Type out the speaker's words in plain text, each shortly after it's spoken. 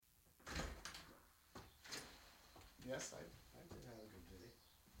Yes, I did have a good day.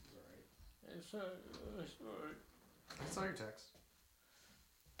 It's all right. I saw your text.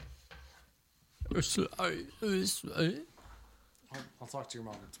 I'll talk to your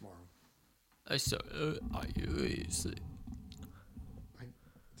mom tomorrow. I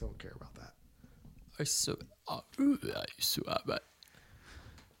don't care about that.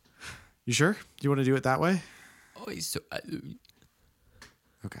 You sure? You want to do it that way?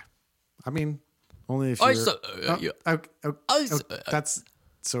 Okay. I mean, only if you're... that's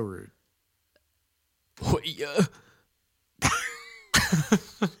so rude.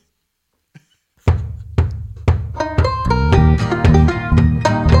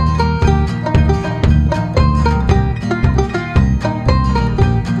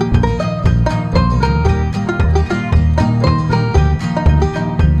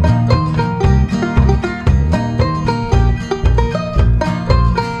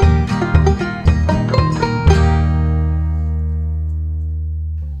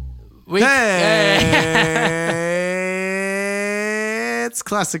 It's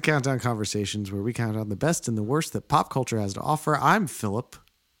Classic Countdown Conversations, where we count on the best and the worst that pop culture has to offer. I'm Philip.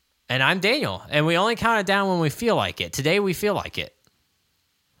 And I'm Daniel. And we only count it down when we feel like it. Today we feel like it.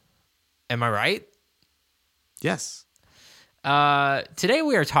 Am I right? Yes. Today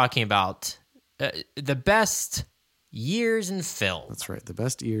we are talking about the best years in film. That's right. The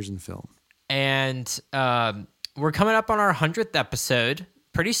best years in film. And we're coming up on our 100th episode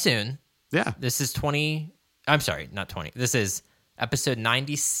pretty soon. Yeah. This is 20. I'm sorry, not 20. This is episode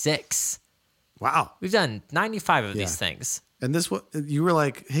 96. Wow. We've done 95 of these things. And this, what you were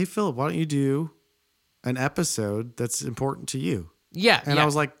like, hey, Philip, why don't you do an episode that's important to you? Yeah. And I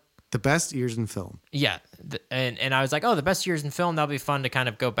was like, the best years in film. Yeah. And I was like, oh, the best years in film. That'll be fun to kind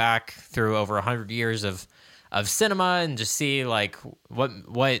of go back through over 100 years of cinema and just see like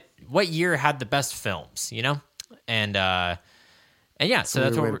what year had the best films, you know? And yeah, so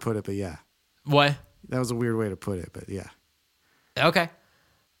that's a weird what way to put it, but yeah. What? That was a weird way to put it, but yeah. Okay.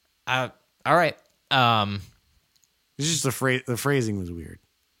 All right. It's just the phrasing was weird.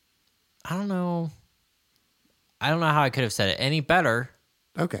 I don't know how I could have said it any better.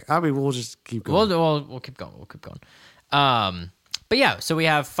 Okay. I mean, we'll just keep going. We'll keep going. We'll keep going. But yeah, so we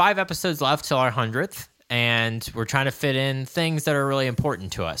have 5 episodes left till our 100th, and we're trying to fit in things that are really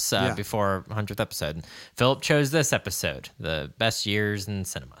important to us before our 100th episode. Philip chose this episode, the best years in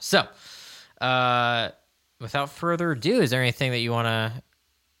cinema. So, without further ado, is there anything that you want to...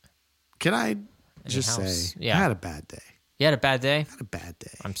 Can I just say, I had a bad day. You had a bad day? I had a bad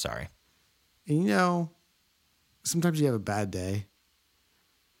day. I'm sorry. And you know, sometimes you have a bad day,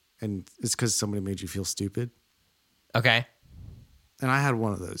 and it's because somebody made you feel stupid. Okay. And I had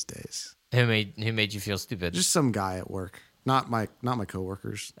one of those days. Who made you feel stupid? Just some guy at work. Not my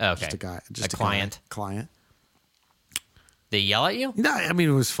coworkers. Oh, okay. Just a guy. Just a client. Client. They yell at you? No, I mean,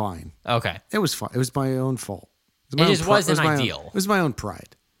 it was fine. Okay. It was fine. It was my own fault. It just wasn't ideal. It was my own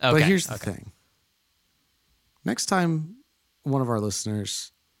pride. Okay. But here's the thing. Next time one of our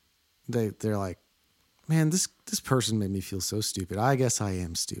listeners, they're like, man, this person made me feel so stupid. I guess I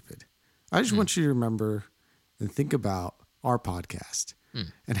am stupid. I just want you to remember and think about our podcast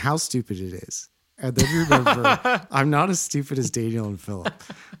and how stupid it is. And then remember, I'm not as stupid as Daniel and Philip.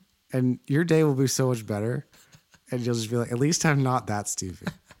 And your day will be so much better. And you'll just be like, at least I'm not that stupid.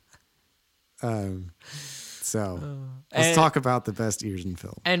 Let's talk about the best years in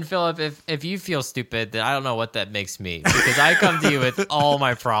film. And Philip, if you feel stupid, then I don't know what that makes me, because I come to you with all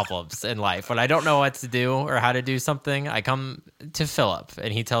my problems in life. When I don't know what to do or how to do something, I come to Philip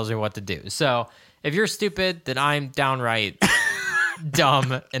and he tells me what to do. So if you're stupid, then I'm downright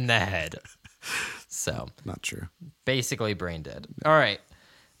dumb in the head. So not true. Basically brain dead. All right.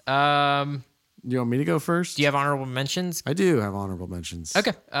 You want me to go first? Do you have honorable mentions? I do have honorable mentions.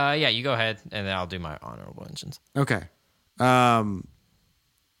 Okay. Yeah, you go ahead, and then I'll do my honorable mentions. Okay. Wow.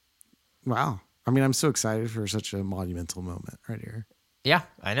 I mean, I'm so excited for such a monumental moment right here. Yeah,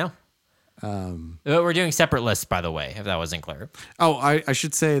 I know. We're doing separate lists, by the way, if that wasn't clear. Oh, I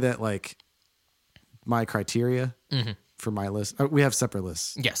should say that, like, my criteria for my list, we have separate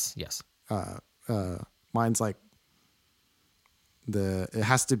lists. Yes. Mine's like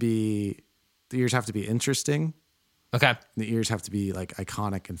the ears have to be interesting. Okay. The ears have to be like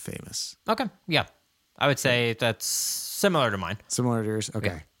iconic and famous. Okay. Yeah. I would say that's similar to mine. Similar to yours? Okay.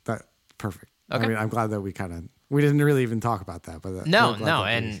 Yeah. That perfect. Okay. I mean, I'm glad that we didn't really even talk about that. But no.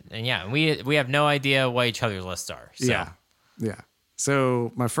 And yeah, we have no idea what each other's lists are. So. Yeah.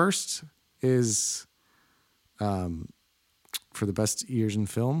 So my first is for the best years in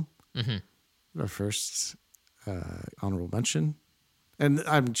film. Our first honorable mention. And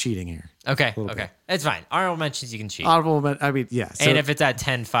I'm cheating here. Okay. little Okay. bit. It's fine. Honorable mentions, you can cheat. I mean, yeah. So, and if it's at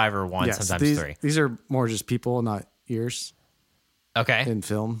 10, 5, or 1, yes, sometimes 3. These are more just people, not ears Okay. in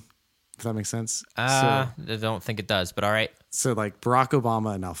film, if that makes sense. I don't think it does, but all right. So like Barack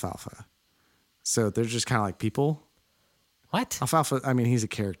Obama and Alfalfa. So they're just kind of like people. What? Alfalfa, I mean, he's a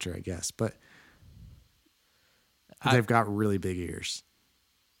character, I guess, but they've got really big ears.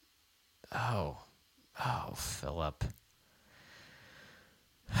 Oh, Philip.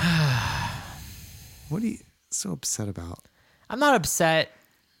 What are you so upset about? I'm not upset.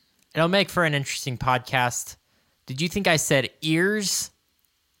 It'll make for an interesting podcast. Did you think I said ears,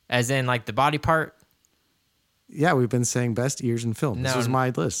 as in like the body part? Yeah, we've been saying best ears in film. This No. was my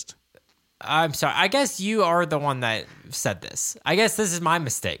list. I'm sorry. I guess you are the one that said this. I guess this is my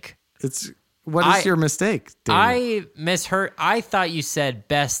mistake. What is your mistake, Daniel? I misheard. I thought you said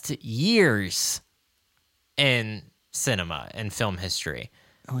best years in cinema and film history.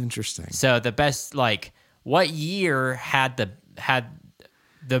 Oh, interesting. So the best, like, what year had the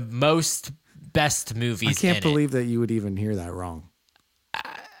most best movies? I can't in believe that you would even hear that wrong.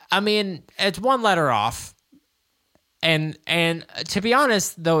 I mean, it's one letter off, and to be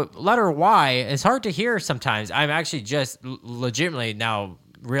honest, the letter Y is hard to hear sometimes. I'm actually just legitimately now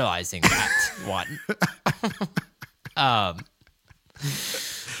realizing that one.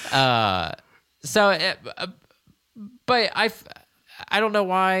 But I don't know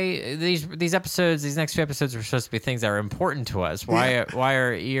why these episodes, these next few episodes are supposed to be things that are important to us. Why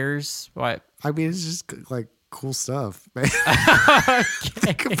are ears? Why? I mean, it's just like cool stuff, man.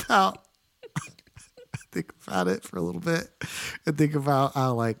 Think about it for a little bit and think about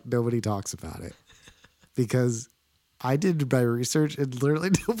how like nobody talks about it, because I did my research and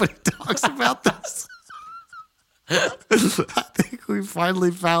literally nobody talks about this. I think we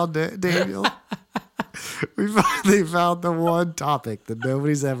finally found it, Daniel. We finally found the one topic that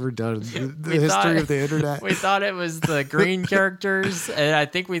nobody's ever done in the history of the internet. We thought it was the green characters, and I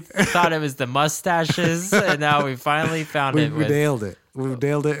think we thought it was the mustaches, and now we finally found it. We nailed it. We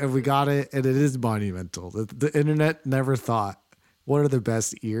nailed it, and we got it, and it is monumental. The internet never thought, what are the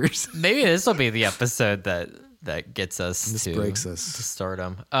best ears? Maybe this will be the episode that gets us breaks us to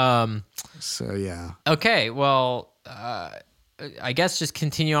stardom. So yeah. Okay, well, I guess just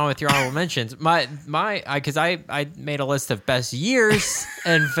continue on with your honorable mentions. Because I made a list of best years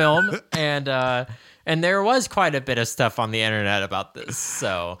in film, and there was quite a bit of stuff on the internet about this.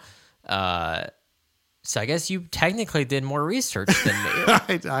 So I guess you technically did more research than me.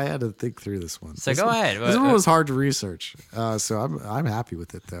 I had to think through this one. So go ahead. This one was hard to research. So I'm happy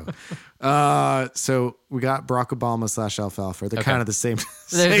with it though. So we got Barack Obama / Alfalfa. They're kind of the same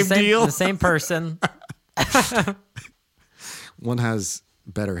deal. The same person. One has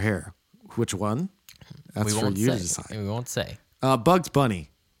better hair. Which one? That's for you to decide. We won't say. Bugs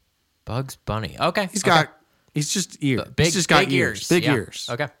Bunny. Bugs Bunny. Okay. He's just ears. He's just got ears. Big ears.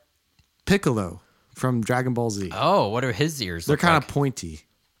 Okay. Piccolo from Dragon Ball Z. Oh, what are his ears? They're kind like? of pointy.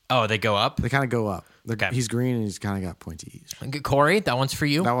 Oh, they go up? They kind of go up. Okay. He's green and he's kind of got pointy ears. Corey, that one's for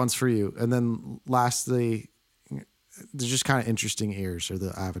you. That one's for you. And then lastly, they're just kind of interesting ears, or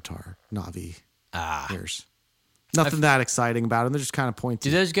the Avatar Na'vi ears. Nothing that exciting about them. They're just kind of pointy.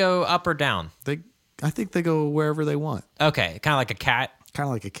 Do those go up or down? I think they go wherever they want. Okay, kind of like a cat. Kind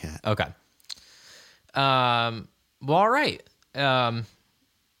of like a cat. Okay. Well, all right. I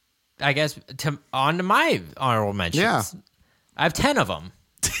guess on to my honorable mentions. Yeah. I have 10 of them.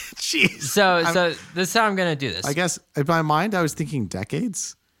 Jeez. So this is how I'm going to do this. I guess in my mind, I was thinking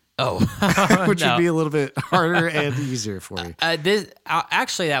decades. Oh, which would be a little bit harder and easier for you.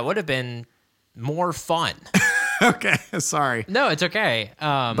 Actually, that would have been more fun. Okay, sorry. No, it's okay.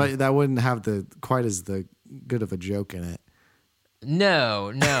 But that wouldn't have quite as good of a joke in it.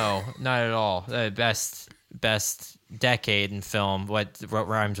 No, not at all. Best decade in film. What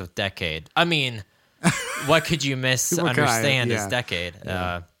rhymes with decade? I mean, what could you misunderstand as decade?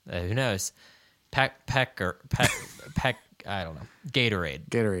 Yeah. Who knows? Peck. I don't know.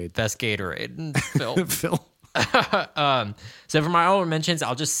 Gatorade. Best Gatorade in film. Phil. So for my honorable mentions,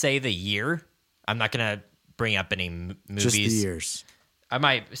 I'll just say the year. I'm not gonna bring up any movies. Just the years. I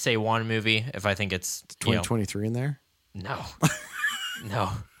might say one movie if I think it's 2023 in there. No.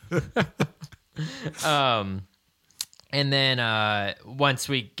 And then once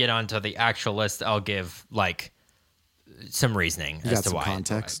we get onto the actual list, I'll give like some reasoning as to why.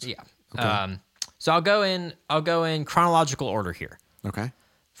 Context. Yeah. Okay. So I'll go in chronological order here. Okay.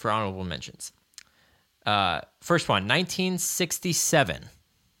 For honorable mentions. First one, 1967.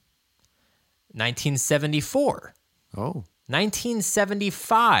 1974. Oh.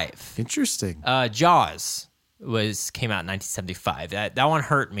 1975. Interesting. Jaws. came out in 1975. That one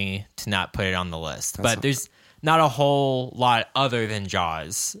hurt me to not put it on the list. But That's there's not a whole lot other than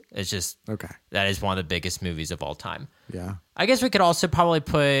Jaws. It's just Okay. that is one of the biggest movies of all time. Yeah. I guess we could also probably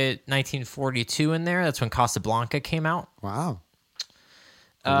put 1942 in there. That's when Casablanca came out. Wow.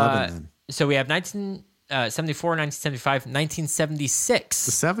 11 then. So we have 1974, 1975, 1976.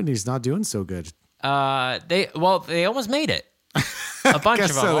 The 70s not doing so good. They almost made it. A bunch of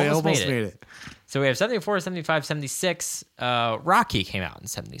Guess them so. They almost made it. made it. So we have 74, 75, 76. Rocky came out in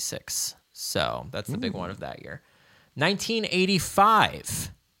 76. So that's the big one of that year.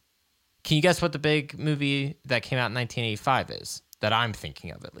 1985. Can you guess what the big movie that came out in 1985 is? That I'm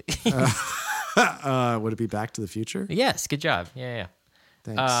thinking of, at least. Would it be Back to the Future? Yes, good job. Yeah.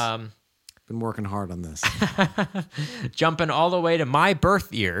 Thanks. Been working hard on this. Jumping all the way to my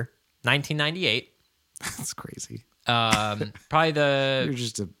birth year, 1998. That's crazy. Probably You're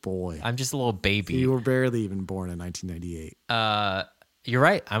just a boy. I'm just a little baby. You were barely even born in 1998. You're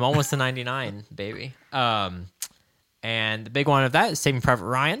right. I'm almost a 99, baby. And the big one of that is Saving Private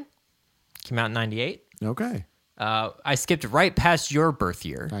Ryan. Came out in 98. Okay. I skipped right past your birth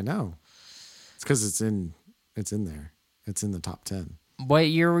year. I know. It's because it's in there. It's in the top 10. What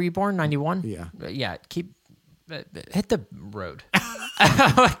year were you born? 91? Yeah. Yeah. Hit the road.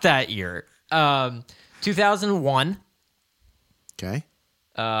 With that year. 2001. Okay.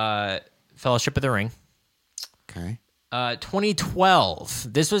 Fellowship of the Ring. Okay. 2012.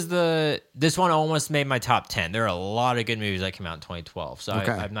 This one almost made my top 10. There are a lot of good movies that came out in 2012, so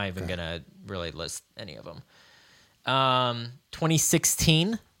Okay. I'm not even gonna really list any of them.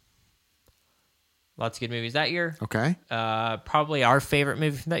 2016. Lots of good movies that year. Okay. Probably our favorite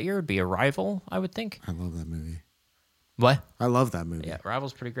movie from that year would be Arrival, I would think. I love that movie. What? I love that movie. Yeah,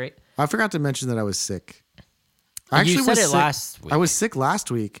 Arrival's pretty great. I forgot to mention that I was sick. You said was it sick. last week. I was sick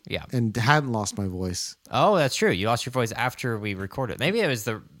last week. Yeah. And hadn't lost my voice. Oh, that's true. You lost your voice after we recorded. Maybe it was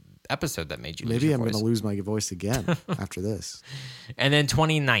the episode that made you lose Maybe your I'm going voice. to lose my voice again after this. And then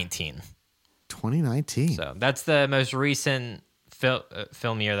 2019. 2019. So that's the most recent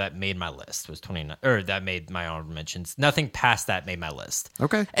film year that made my list. Was 29, or that made my honorable mentions. Nothing past that made my list.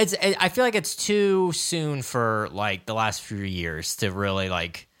 Okay. I feel like it's too soon for like the last few years to really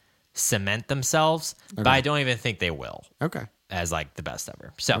like cement themselves, but I don't even think they will Okay. as like the best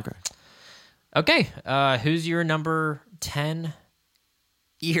ever. So Okay. who's your number 10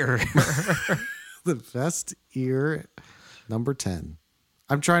 year? The best year, number 10.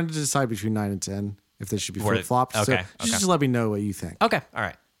 I'm trying to decide between 9 and 10 if they should be flip flopped. okay, So just let me know what you think. Okay, all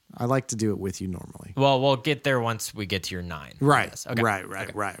right. I like to do it with you normally. Well, we'll get there once we get to your 9. Right. Yes, okay. Right.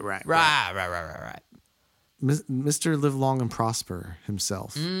 Right. Mr. Live Long and Prosper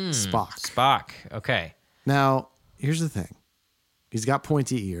himself, Spock. Spock. Okay. Now, here's the thing. He's got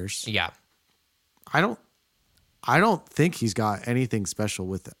pointy ears. Yeah. I don't think he's got anything special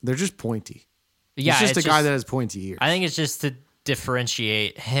with them. They're just pointy. Yeah. He's just a guy that has pointy ears. I think it's just to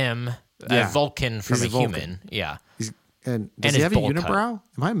differentiate him, Yeah. a Vulcan, from He's a a Vulcan. human. Yeah. And And does he his have a bowl cut. unibrow?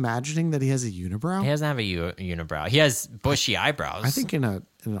 Am I imagining that he has a unibrow? He doesn't have a unibrow. He has bushy eyebrows. I think in an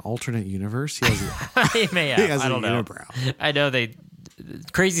alternate universe, he has he may have. he has I a don't know. unibrow. I know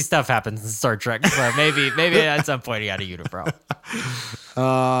crazy stuff happens in Star Trek, so maybe at some point he had a unibrow.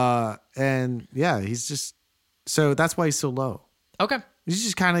 And yeah, he's just so that's why he's so low. Okay. He's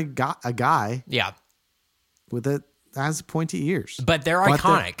just kind of got a guy Yeah. with that has pointy ears. But they're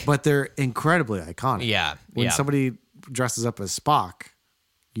iconic. But they're incredibly iconic. Yeah. When yeah. somebody dresses up as Spock,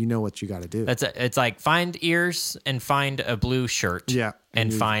 you know what you got to do. It's like find ears and find a blue shirt. Yeah.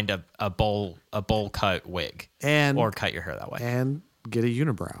 And find a bowl cut wig. And or cut your hair that way. and get a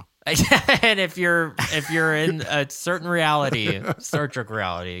unibrow. And if you're in a certain reality, Star Trek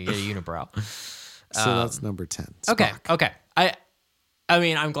reality, you get a unibrow. So that's number 10. Okay. Spock. Okay. I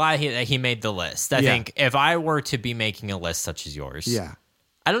mean, I'm glad that he made the list. I think if I were to be making a list such as yours, Yeah.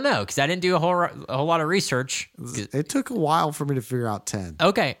 I don't know, because I didn't do a whole lot of research. It took a while for me to figure out 10.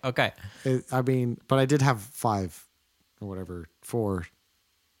 Okay. But I did have 5 or whatever, 4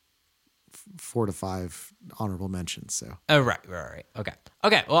 to 5 honorable mentions. So Oh, right. Okay.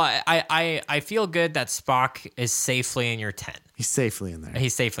 Well, I feel good that Spock is safely in your 10. he's safely in there.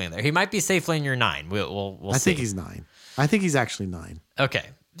 He's safely in there. He might be safely in your 9. We'll I see. think he's 9. I think he's actually 9. Okay.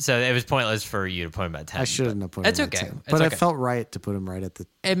 So it was pointless for you to put him at 10. I shouldn't have put him it's at okay. 10. It's But okay. it felt right to put him right at the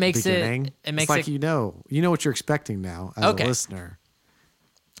It makes beginning. it makes it's like it you know what you're expecting now as Okay. a listener.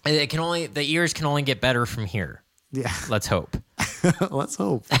 the ears can only get better from here. Yeah. Let's hope. Let's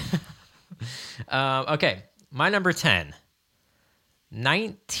hope. Okay. My number 10.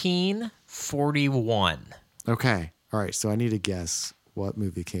 1941. Okay. All right. So I need a guess. what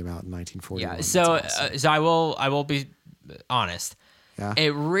movie came out in 1941. Yeah. So, That's awesome. so I will be honest. Yeah.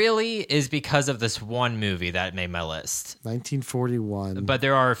 It really is because of this one movie that made my list. 1941. But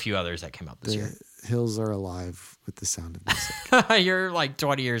there are a few others that came out this year. The hills are alive with the sound of music. You're like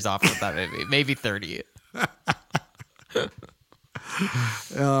 20 years off with that movie, maybe 30.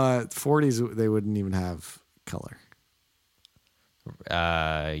 40s, they wouldn't even have color.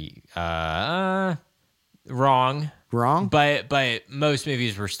 Wrong. Wrong? But most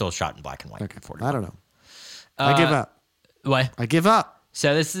movies were still shot in black and white. Okay. in 40. I don't know. I give up. What? I give up.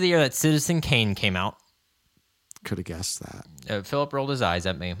 So this is the year that Citizen Kane came out. Could have guessed that. Philip rolled his eyes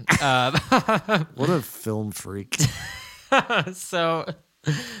at me. What a film freak. So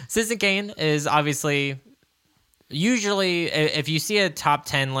Citizen Kane is obviously usually if you see a top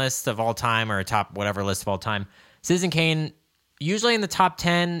 10 list of all time or a top whatever list of all time, Citizen Kane usually in the top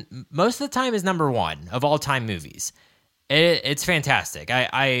 10 most of the time is number 1 of all time movies. It's fantastic.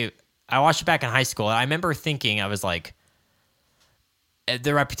 I watched it back in high school and I remember thinking, I was like,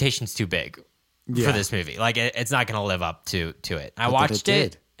 the reputation's too big for this movie. Like it's not going to live up to it. I watched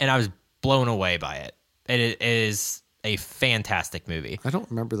it and I was blown away by it. It is a fantastic movie. I don't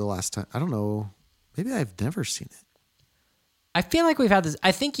remember the last time. I don't know. Maybe I've never seen it. I feel like we've had this.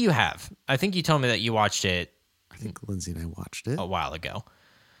 I think you have. I think you told me that you watched it I think Lindsay and I watched it. a while ago.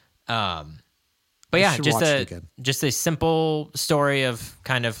 But yeah, should watch it again. just a simple story of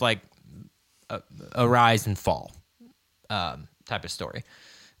kind of like a rise and fall type of story.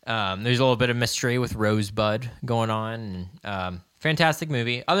 There's a little bit of mystery with Rosebud going on. Fantastic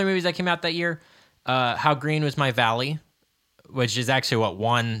movie. Other movies that came out that year, How Green Was My Valley, which is actually what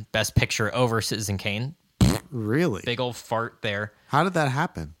won Best Picture over Citizen Kane. Really? Big old fart there. How did that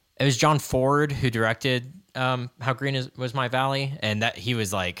happen? It was John Ford who directed How Green Was My Valley, and that he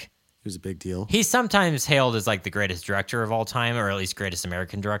was like, It was a big deal. he's sometimes hailed as like the greatest director of all time, or at least greatest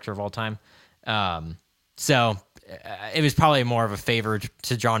American director of all time. So it was probably more of a favor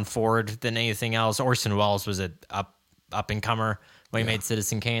to John Ford than anything else. Orson Welles was a up and comer when he made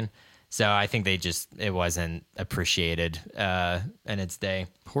Citizen Kane. So I think it wasn't appreciated in its day.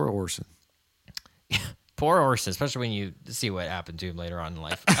 Poor Orson. Poor Orson, especially when you see what happened to him later on in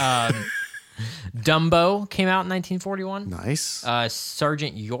life. Dumbo came out in 1941. Nice.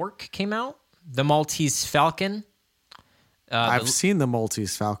 Sergeant York came out. The Maltese Falcon. I've seen The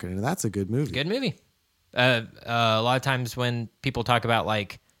Maltese Falcon, and that's a good movie. Good movie. A lot of times when people talk about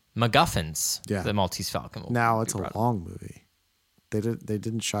like MacGuffins, the Maltese Falcon. Now it's a long movie. They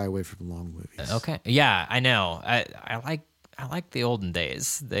didn't shy away from long movies. Okay. Yeah, I know. I like the olden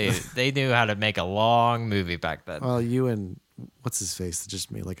days. They knew how to make a long movie back then. Well, you and what's his face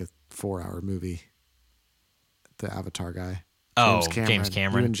just made like a 4-hour movie. The Avatar guy. James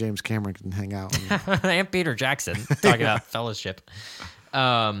Cameron. You and James Cameron can hang out. And Peter Jackson talking about Fellowship.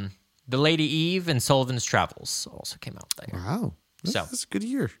 The Lady Eve and Sullivan's Travels also came out that year. Wow. That's a good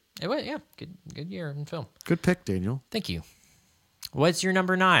year. It was, yeah, good year in film. Good pick, Daniel. Thank you. What's your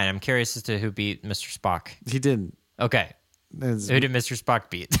number 9? I'm curious as to who beat Mr. Spock. He didn't. Okay. Who did Mr. Spock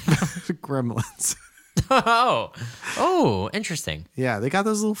beat? Gremlins. Oh, interesting. Yeah, they got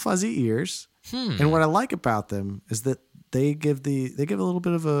those little fuzzy ears. And what I like about them is that they give a little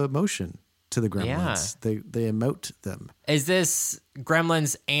bit of emotion to the gremlins. Yeah. They emote them. Is this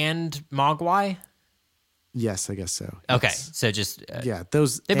Gremlins and Mogwai? Yes, I guess so. Okay, so just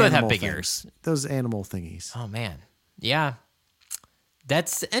those they both have big ears. Those animal thingies. Oh man, yeah,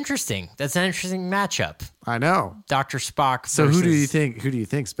 that's interesting. That's an interesting matchup. I know, Dr. Spock. So who do you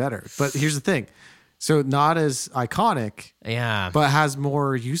think's better? But here's the thing. So not as iconic, but has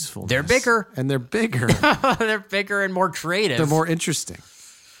more usefulness. They're bigger. And they're bigger. They're bigger and more creative. They're more interesting.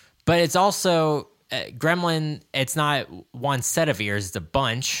 But it's also Gremlin. It's not one set of ears; it's a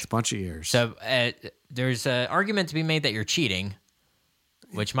bunch. It's a bunch of ears. So there's an argument to be made that you're cheating,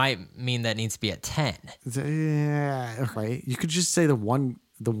 which might mean that needs to be at 10. Yeah, right. You could just say the one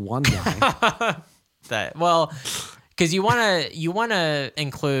guy. Because you wanna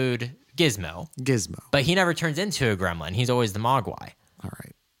include Gizmo, but he never turns into a gremlin. He's always the Mogwai. All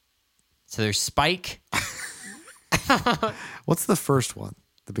right. So there's Spike. What's the first one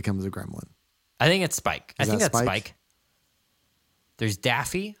that becomes a gremlin? I think it's Spike. I think that's Spike. There's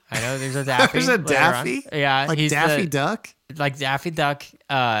Daffy. I know there's a Daffy. There's a Daffy? On. Yeah. Like Daffy Duck? Like Daffy Duck.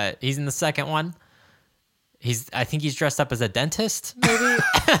 He's in the second one. I think he's dressed up as a dentist, maybe.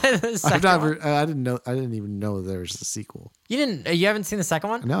 I didn't even know there was a sequel. You haven't seen the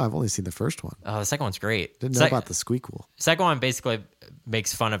second one? No, I've only seen the first one. Oh, the second one's great. Didn't know about the squeakquel. Second one basically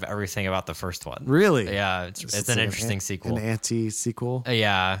makes fun of everything about the first one. Really? Yeah, it's an interesting sequel. An anti-sequel?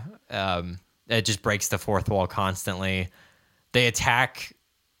 Yeah. It just breaks the fourth wall constantly. they attack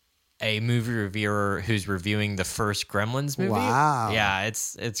a movie reviewer who's reviewing the first Gremlins movie. Wow. Yeah,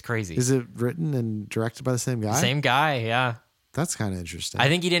 it's crazy. Is it written and directed by the same guy? Same guy, yeah. That's kind of interesting. I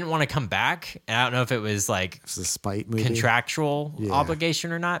think he didn't want to come back. And I don't know if it was like It's a spite movie. contractual Yeah.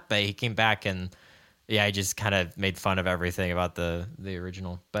 obligation or not, but he came back and yeah, he just kind of made fun of everything about the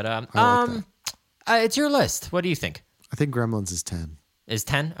original. But it's your list. What do you think? I think Gremlins is 10. Is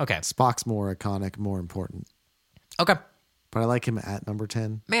 10? Okay. Spock's more iconic, more important. Okay. But I like him at number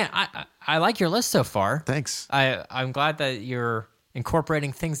 10. Man, I like your list so far. Thanks. I'm glad that you're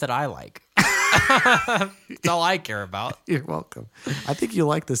incorporating things that I like. That's all I care about. You're welcome. I think you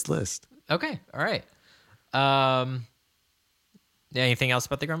like this list. Okay. All right. Anything else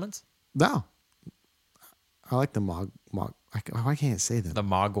about the Gremlins? No. I like the Mog. Why can't I say them? The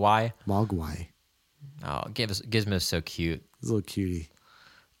Mogwai. Mogwai. Oh, Gizmo's so cute. He's a little cutie.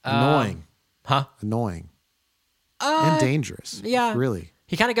 Annoying. Huh? Annoying. And dangerous. Yeah. Really.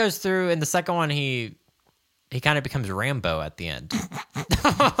 He kind of goes through in the second one. He kind of becomes Rambo at the end.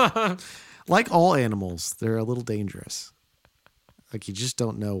 Like all animals, they're a little dangerous. Like you just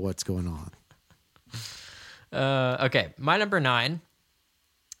don't know what's going on. Okay, my number 9.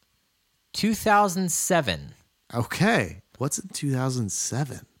 2007. Okay. What's in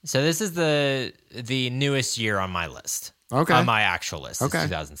 2007? So this is the newest year on my list. Okay. On my actual list. Okay. It's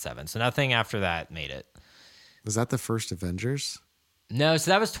 2007. So nothing after that made it. Was that the first Avengers? No,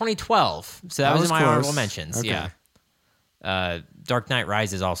 so that was 2012. So that was in my close. honorable mentions. Okay. Yeah. Dark Knight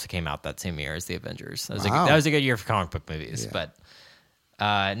Rises also came out that same year as the Avengers. That was, Wow. that was a good year for comic book movies. Yeah.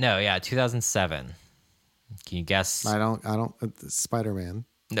 But no, yeah, 2007. Can you guess? I don't. Spider-Man.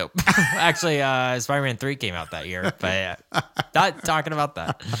 Nope. Actually, Spider-Man 3 came out that year, but not talking about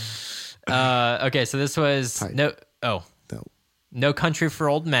that. Okay, so this was Tight. No No. Country for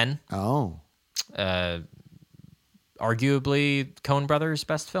Old Men. Oh. Arguably Coen Brothers'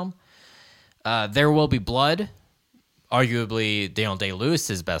 best film. There Will Be Blood. Arguably Daniel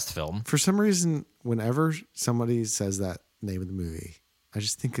Day-Lewis's best film. For some reason, whenever somebody says that name of the movie, I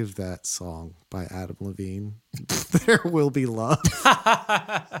just think of that song by Adam Levine. There Will Be Love.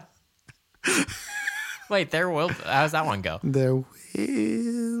 Wait, how's that one go? There will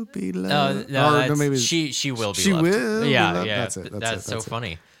be No, love. that's, maybe she will be She loved. will be Yeah, loved. yeah. That's it, that's it, so that's it.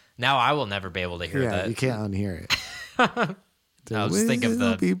 funny. Now I will never be able to hear yeah, that. you can't unhear it. There I'll just think of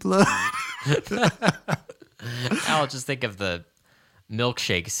will the- be blood. I'll just think of the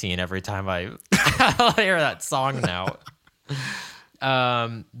milkshake scene every time I hear that song now.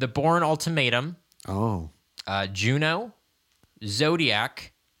 The Bourne Ultimatum, Oh, Juno,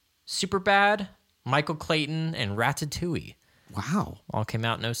 Zodiac, Superbad, Michael Clayton, and Ratatouille wow. all came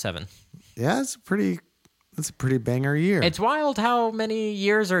out in 07. Yeah, that's a pretty banger year. It's wild how many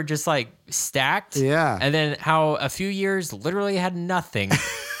years are just like stacked. Yeah. And then how a few years literally had nothing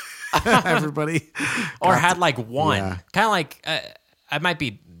Everybody. or had like one. Yeah. Kind of like, I might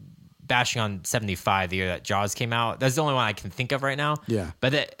be bashing on 75, the year that Jaws came out. That's the only one I can think of right now. Yeah.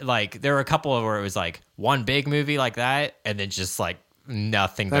 But there were a couple of where it was like one big movie like that and then just like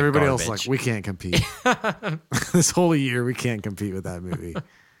nothing but Everybody garbage. else like, we can't compete. This whole year, we can't compete with that movie.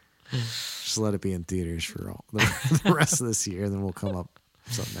 Just let it be in theaters for all the rest of this year, and then we'll come up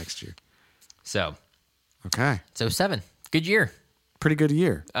with something next year. So Okay. 7. Good year. Pretty good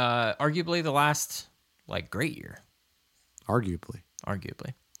year, Arguably the last like great year. arguably.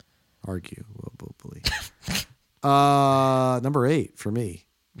 Arguably. Arguably. Number 8 for me,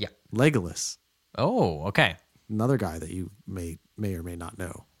 Yeah. Legolas. Oh, okay. Another guy that you may or may not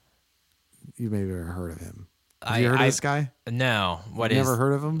know. You may have ever heard of him. Have you heard of this guy? No. What is? Never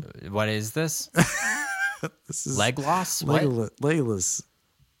heard of him? What is this? This is Leg loss? What? Legolas.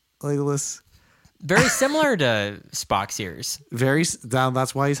 Very similar to Spock's ears.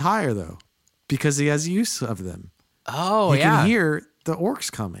 That's why he's higher though, because he has use of them. Oh, He yeah. can hear the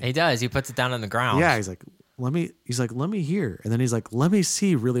orcs coming. He does. He puts it down on the ground. Yeah, he's like, let me hear, and then he's like, let me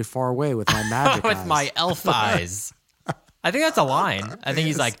see really far away with my magic With eyes. my elf eyes. I think that's a line. I think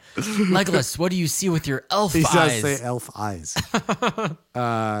he's like, Legolas, what do you see with your elf He eyes? does say elf eyes.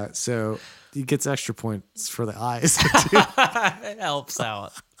 So he gets extra points for the eyes, It helps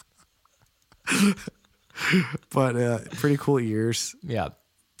out. but pretty cool ears. Yeah.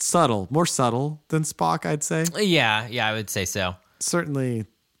 More subtle than Spock, I'd say. Yeah, I would say so. Certainly,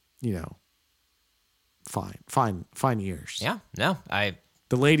 fine ears. Yeah, no,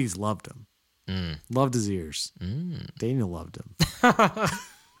 The ladies loved him. Loved his ears. Daniel loved him.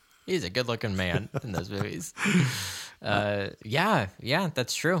 he's a good looking man in those movies. Yeah,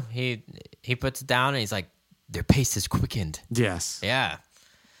 that's true. He puts it down and he's like, their pace is quickened. Yes. Yeah.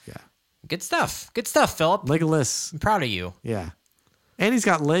 Yeah. Good stuff. Good stuff, Philip. Legolas. I'm proud of you. Yeah. And he's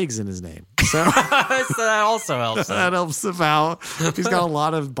got legs in his name. So So that also helps. that helps him out. He's got a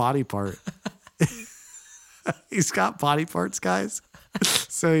lot of body part. He's got body parts, guys.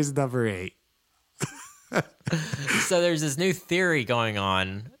 So he's number 8. So there's this new theory going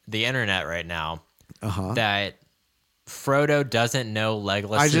on the internet right now that Frodo doesn't know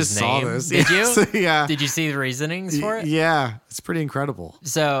Legolas' I just saw name. this. Did you? Yeah. Did you see the reasonings for it? Yeah. It's pretty incredible.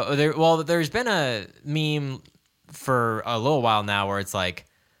 So there's been a meme for a little while now where it's like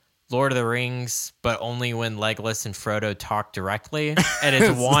Lord of the Rings, but only when Legolas and Frodo talk directly, and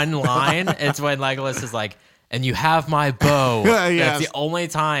it's one line. It's when Legolas is like, "And you have my bow." Yes. That's the only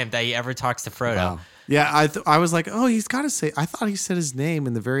time that he ever talks to Frodo. Wow. Yeah, I was like, oh, he's got to say. I thought he said his name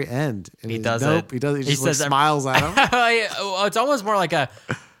in the very end. And He doesn't. Nope, he doesn't. He just says smiles at him. It's almost more like a,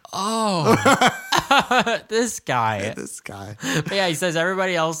 this guy. This guy. But yeah, he says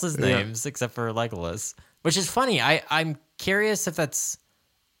everybody else's names except for Legolas, which is funny. I'm curious if that's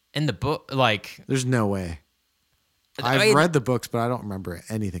in the book. Like, There's no way. I've read the books, but I don't remember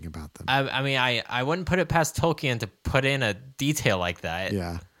anything about them. I mean, I wouldn't put it past Tolkien to put in a detail like that.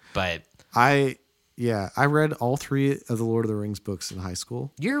 Yeah. But I read all 3 of the Lord of the Rings books in high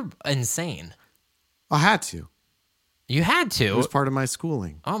school. you're insane. I had to. You had It to. was part of my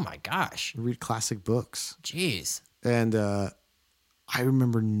schooling. Oh my gosh. I read classic books. Jeez. And I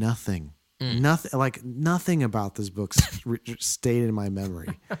remember nothing. Nothing about those books stayed in my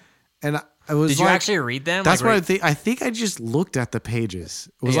memory. And I was Did you actually read them? That's Like, what I think. I think I just looked at the pages.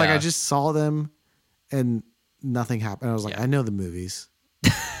 It was like Yeah. I just saw them and nothing happened. I was like, Yeah. I know the movies.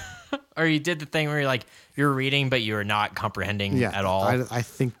 Or you did the thing where you're reading, but you're not comprehending at all. I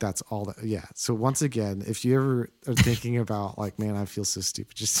think that's all that. Yeah. So once again, if you ever are thinking about like, man, I feel so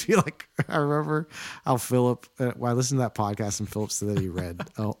stupid, just feel like I remember how Philip. When I listened to that podcast, and Philip said that he read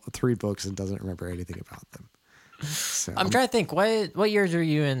 3 books and doesn't remember anything about them. So I'm trying to think. What years were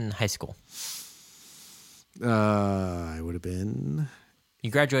you in high school? I would have been. You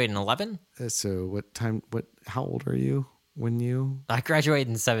graduated in 11? So what time? How old are you when you? I graduated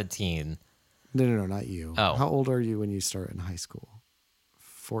in 17. No, not you. Oh. How old are you when you start in high school?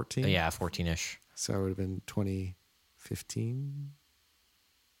 14? Yeah, 14-ish. So it would have been 2015.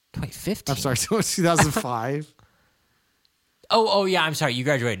 2015? I'm sorry, 2005. Oh, yeah, I'm sorry. You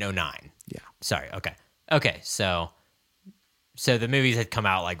graduated in 09. Yeah. Sorry, okay. So the movies had come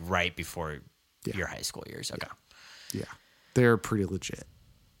out like right before your high school years. Okay. Yeah. They're pretty legit.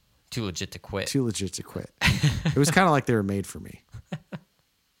 Too legit to quit. Too legit to quit. It was kind of like they were made for me.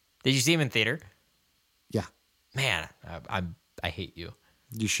 Did you see him in theater? Yeah. Man, I hate you.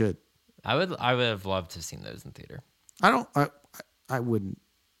 You should. I would have loved to have seen those in theater. I wouldn't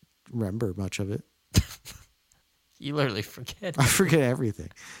remember much of it. You literally forget. I forget everything.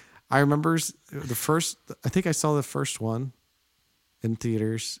 I remember I think I saw the first one in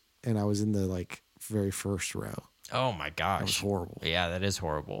theaters, and I was in the like very first row. Oh my gosh. It was horrible. Yeah, that is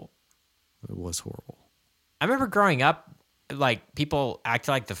horrible. It was horrible. I remember growing up, like people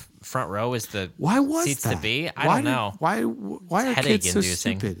acted like the front row was the Why was seats that? to be. I don't know. Why are kids so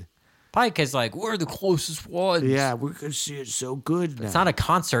headache-inducing. stupid? Probably because like we're the closest ones. Yeah, we could see it so good now. It's not a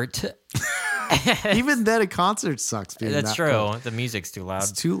concert. Even then, a concert sucks. Being That's that true. close. The music's too loud.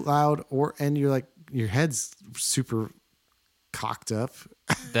 It's too loud, and you're like your head's super cocked up.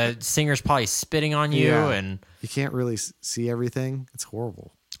 The singer's probably spitting on you, Yeah. and You can't really see everything. It's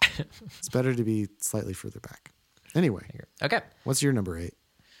horrible. It's better to be slightly further back. Anyway, okay. what's your number 8?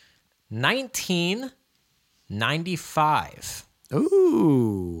 1995.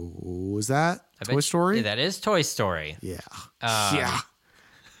 Ooh, was that Toy Story? That is Toy Story. Yeah.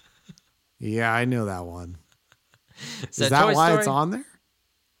 Yeah, I know that one. So Is that Toy why Story, it's on there?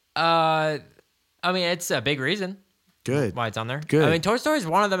 I mean, it's a big reason Good. why it's on there. Good. I mean, Toy Story is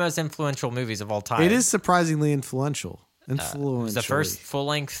one of the most influential movies of all time. It is surprisingly influential. It was the first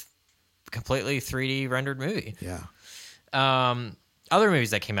full-length, completely 3D rendered movie. Yeah. Other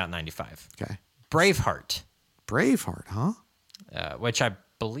movies that came out in 95. Okay. Braveheart, Braveheart, huh? which I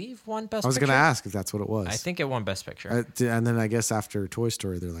believe won Best I was Picture. going to ask if that's what it was. I think it won Best Picture. And then I guess after Toy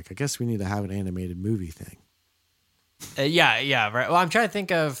Story, they're like, I guess we need to have an animated movie thing. Yeah, right. Well, I'm trying to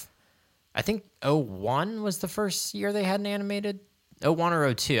think of, I think 01 was the first year they had an animated. 01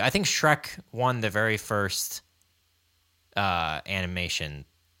 or 02. I think Shrek won the very first animation.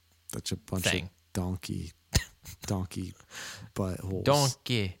 Such a bunch Thing. of donkey buttholes.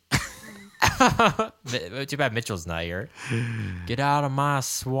 Donkey. Too bad Mitchell's not here. Get out of my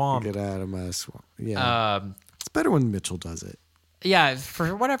swamp. Get out of my swamp. Yeah. Um, It's better when Mitchell does it. yeah,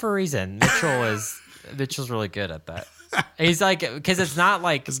 for whatever reason, Mitchell's really good at that. He's like, because it's not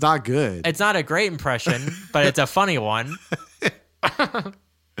like It's not good. it's not a great impression, but it's a funny one.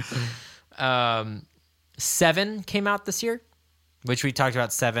 7 came out this year, which we talked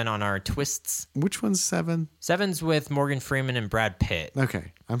about 7 on our twists. Which one's 7? 7's with Morgan Freeman and Brad Pitt.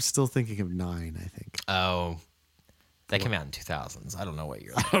 Okay. I'm still thinking of 9, I think. Oh, that came out in 2000s. I don't know what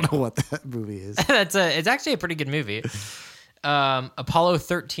year. I don't know what that movie is. It's actually a pretty good movie. Apollo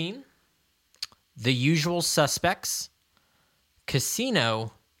 13, The Usual Suspects,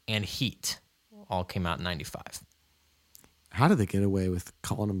 Casino, and Heat all came out in 95. How did they get away with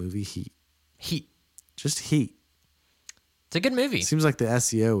calling a movie Heat? Heat. Just Heat. It's a good movie. Seems like the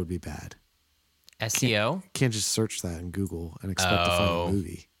SEO would be bad. SEO? Can't just search that in Google and expect to find a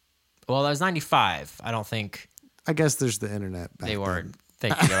movie. Well, that was 95. I don't think I guess there's the internet back they then. weren't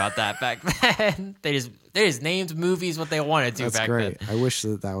thinking about that back then. They just named movies what they wanted to That's back great. then. I wish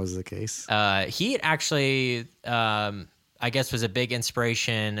that was the case. Heat actually, I guess, was a big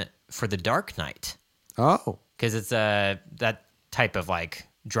inspiration for The Dark Knight Oh, because it's that type of like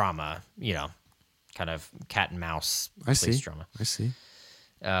drama, kind of cat and mouse I police see. drama. I see.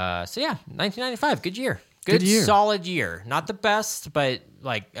 So yeah, 1995, good year. Good year. solid year. Not the best, but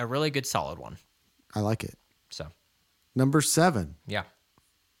like a really good solid one. I like it. So Number 7, yeah.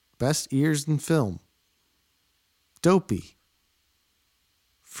 best ears in film. Dopey.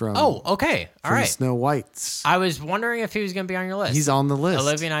 From Okay. All from right. Snow White's. I was wondering if he was going to be on your list. He's on the list.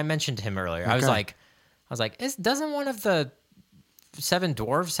 Olivia and I mentioned him earlier. I was Okay. like, doesn't one of the 7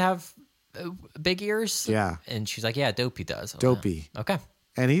 dwarves have big ears? Yeah. And she's like, yeah, Dopey does. Dopey. Okay.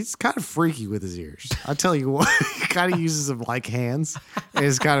 And he's kind of freaky with his ears. I tell you what, he kind of uses them like hands. And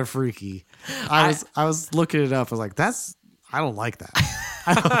it's kind of freaky. I was looking it up. I was like, I don't like that.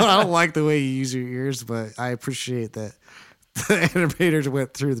 I don't like the way you use your ears, but I appreciate that the animators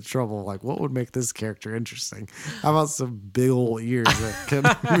went through the trouble. Like, what would make this character interesting? How about some big old ears that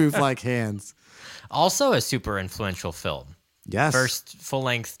can move like hands? Also a super influential film. Yes. First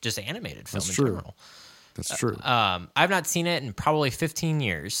full-length, just animated film That's in true. general. That's true. I've not seen it in probably 15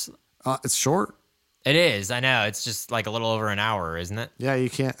 years. It's short. It is. I know. It's just like a little over an hour, isn't it? Yeah, you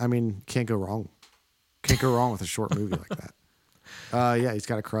can't go wrong. Can't go wrong with a short movie like that. Yeah, he's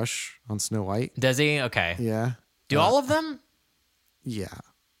got a crush on Snow White. Does he? Okay. Yeah. Do all of them? Yeah.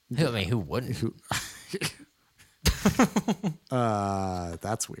 Who wouldn't?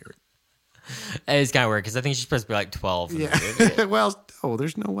 That's weird. It's kind of weird because I think she's supposed to be like 12. Yeah. Well,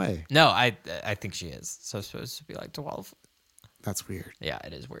 there's no way. No, I think she is. So it's supposed to be like 12. That's weird. Yeah,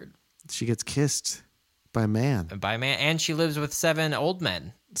 it is weird. She gets kissed by a man. By a man, and she lives with 7 old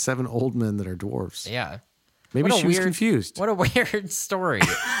men. 7 old men that are dwarves. Yeah. Maybe What a she was weird- confused. What a weird story.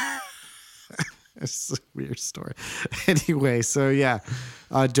 It's a weird story. Anyway, so yeah,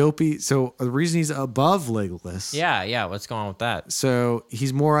 Dopey. So the reason he's above Legolas. yeah. What's going on with that? So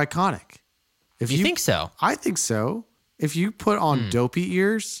he's more iconic. If You think so? I think so. If you put on Dopey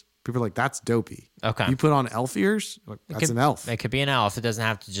ears, people are like, "That's Dopey." Okay. You put on elf ears, like, that's an elf. It could be an elf. It doesn't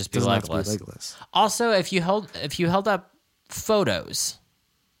have to just be Doesn't have to Legolas. be Legolas. Also, if you held up photos,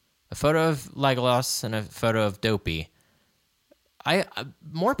 a photo of Legolas and a photo of Dopey,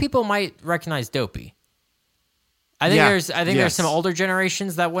 more people might recognize Dopey. I think there's yes. some older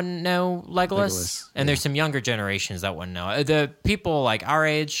generations that wouldn't know Legolas, and yeah. there's some younger generations that wouldn't know. The people like our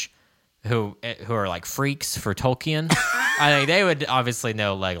age who are like freaks for Tolkien, I think they would obviously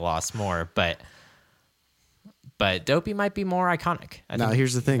know Legolas more, but Dopey might be more iconic. Now,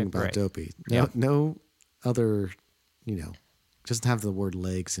 here's the thing you're about right. Dopey. Yeah. No other, doesn't have the word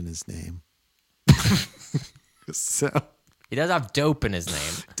legs in his name. So He does have dope in his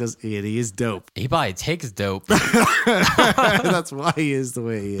name. he is dope. He probably takes dope. That's why he is the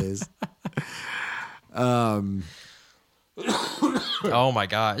way he is. Oh my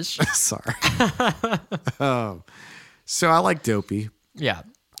gosh. Sorry. So I like Dopey, Yeah.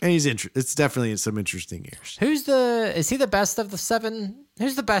 and it's definitely some interesting years. Is he the best of the 7?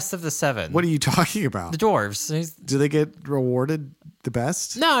 Who's the best of the 7? What are you talking about? The dwarves. Do they get rewarded the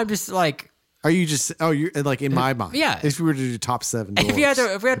best? No, I'm just like, Are you just? Oh, you're like in my mind. Yeah. If we were to do top 7 dwarves,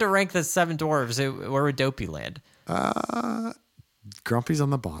 if we had to rank the 7 dwarves, where would Dopey land? Grumpy's on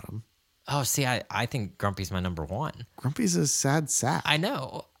the bottom. Oh, see, I think Grumpy's my number 1. Grumpy's a sad sap. I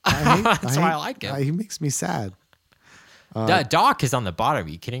know. That's why I like him. He makes me sad. Doc is on the bottom. Are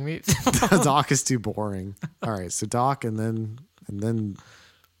you kidding me? Doc is too boring. All right, so Doc and then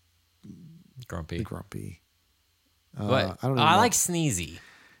Grumpy. Grumpy. What? I don't know. I like Sneezy.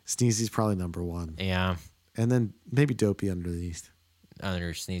 Sneezy's probably number 1, Yeah. and then maybe Dopey underneath.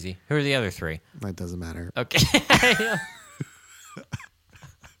 Under Sneezy. Who are the other 3? That doesn't matter. Okay.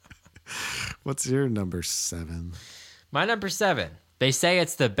 What's your number 7? My number 7. They say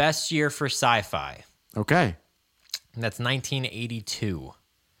it's the best year for sci-fi. Okay. And that's 1982.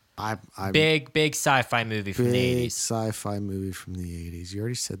 I'm Big sci-fi movie from the big 80s. sci-fi movie from the 80s. You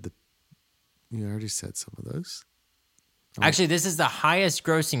already said some of those. Actually, this is the highest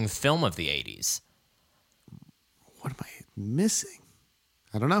grossing film of the 80s. What am I missing?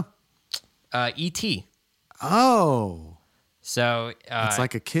 I don't know. E.T. Oh, So it's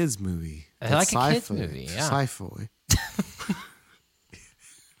like a kids movie. It's like It's a kids sci-fi. movie, yeah. Sci-fi.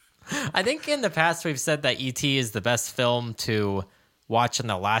 I think in the past we've said that E.T. is the best film to watch on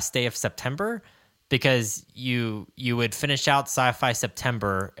the last day of September because you would finish out Sci-Fi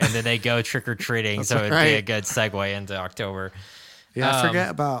September and then they go trick-or-treating, so it'd be a right. good segue into October. Yeah, I forget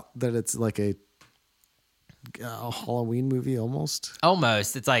about that. It's like a Halloween movie almost.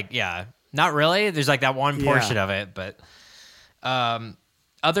 Almost. It's like, yeah, not really. There's like that one portion of it, but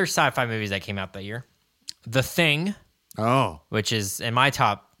other sci-fi movies that came out that year. The Thing, Oh, which is in my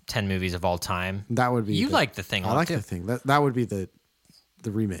top 10 movies of all time. that would be. You like The Thing a I lot, like too. The Thing. That would be the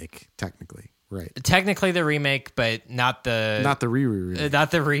remake technically, right? Technically the remake, but not the Not the remake.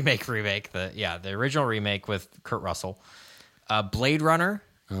 not the remake. The original remake with Kurt Russell. Blade Runner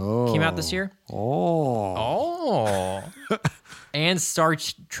Oh, came out this year. Oh, And Star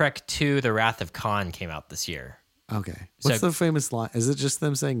Trek II: The Wrath of Khan came out this year. okay. What's So- the famous line? Is it just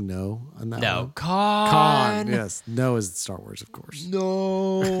them saying no on that No, one? Khan. Yes, no is Star Wars, of course.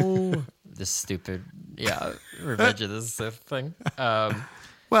 No. This stupid, Revenge of the Sith thing.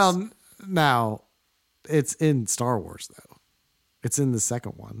 Well, now it's in Star Wars though. It's in the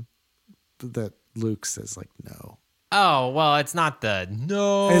second one that Luke says like no. Oh well, it's not the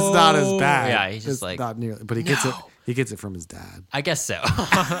no. It's not as bad. Yeah, he's just it's like not nearly, but he gets it. "No." He gets it from his dad. I guess so.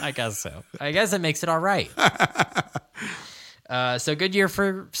 I guess it makes it all right. So good year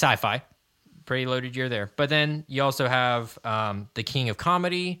for sci-fi. Pretty loaded year there. But then you also have The King of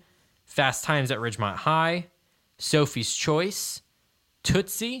Comedy, Fast Times at Ridgemont High, Sophie's Choice,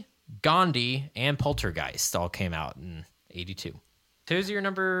 Tootsie, Gandhi, and Poltergeist all came out in 82. Who's your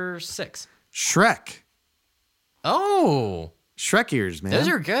number 6? Shrek. Oh, Shrek ears, man. those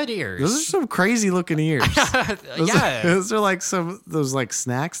are good ears. Those are some crazy looking ears. Yeah. Those are like those like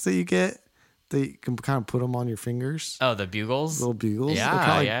snacks that you get that you can kind of put them on your fingers. Oh, the bugles. Little bugles. They're Yeah,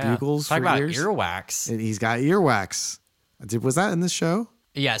 kinda like yeah. bugles Talk for about ears. earwax. And he's got earwax. Was that in this show?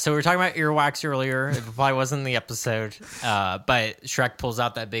 Yeah, so we were talking about earwax earlier. It probably wasn't in the episode, but Shrek pulls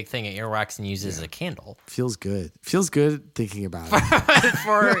out that big thing of earwax and uses as a candle. Feels good. Feels good thinking about it.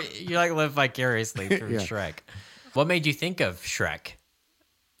 For you like live vicariously through Yeah. Shrek. What made you think of Shrek?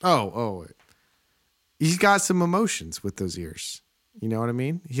 Oh. He's got some emotions with those ears. You know what I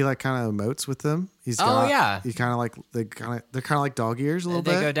mean? He like kind of emotes with them. He's got, yeah. He kind of like they're kind of like dog ears a little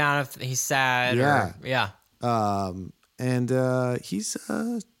They bit. go down if he's sad. Yeah. Yeah. And he's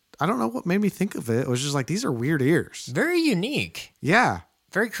I don't know what made me think of it. It was just like these are weird ears. Very unique. Yeah.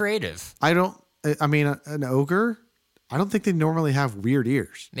 Very creative. I mean an ogre, I don't think they normally have weird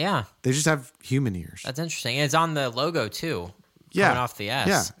ears. Yeah. They just have human ears. That's interesting. And it's on the logo too. Yeah. Coming off the S.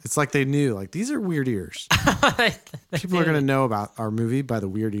 Yeah. It's like they knew like these are weird ears. People are going to know about our movie by the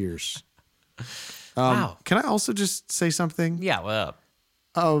weird ears. Wow. Can I also just say something? Yeah,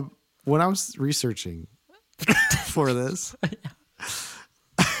 well, When I was researching for this,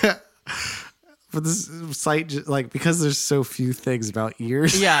 for this site, like because there's so few things about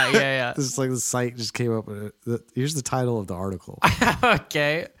ears. yeah. This like the site just came up with it. Here's the title of the article.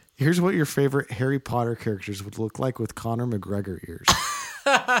 Okay. Here's what your favorite Harry Potter characters would look like with Conor McGregor ears.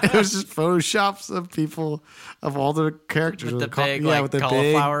 It was just photoshops of people of all the characters With the big, like, with the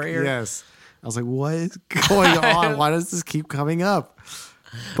cauliflower ear? Yes, I was like, what is going on? Why does this keep coming up?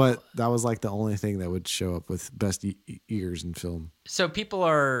 But that was like the only thing that would show up with best ears in film, So people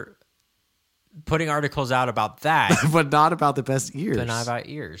are putting articles out about that, but not about the best ears. but not about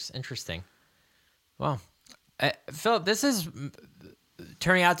ears. Interesting. Well, Philip, this is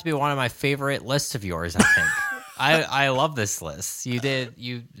turning out to be one of my favorite lists of yours. I think I love this list. You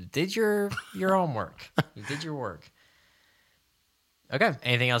did your homework. You did your work. Okay.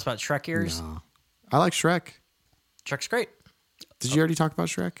 Anything else about Shrek ears? No. I like Shrek. Shrek's great. Did you already talk about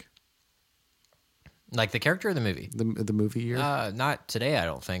Shrek? Like the character or the movie? The movie ear? Not today, I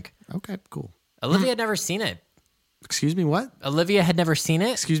don't think. Okay, cool. Olivia had never seen it. Excuse me, what? Olivia had never seen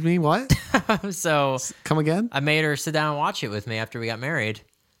it. Excuse me, what? So Come again? I made her sit down and watch it with me after we got married.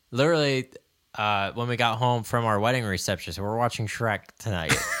 Literally, when we got home from our wedding reception, so we're watching Shrek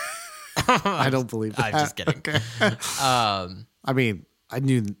tonight. I don't believe that. I'm just kidding. Okay. I mean, I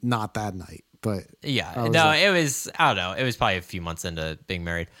knew not that night, but Yeah, I was no, like- it was, I don't know, it was probably a few months into being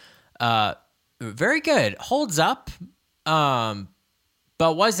married. Very good. Holds up. but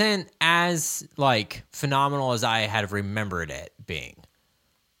wasn't as like phenomenal as I had remembered it being.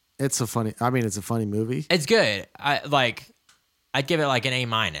 It's a funny movie. It's good. I'd give it like an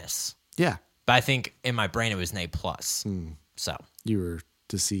A-, Yeah. but I think in my brain it was an A+. So You were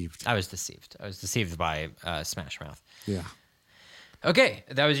deceived. I was deceived. I was deceived by Smash Mouth. Yeah. Okay,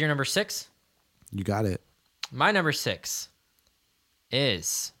 that was your number 6. You got it. My number 6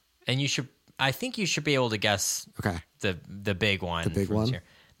 is, and I think you should be able to guess. Okay. The big one. The big from this one? year.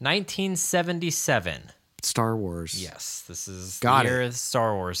 1977. Star Wars. Yes, this is Got the year it.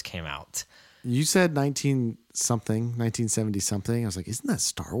 Star Wars came out. You said 1970 something. I was like, isn't that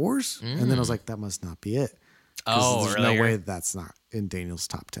Star Wars? And then I was like, that must not be it. Oh, there's really? no way that's not in Daniel's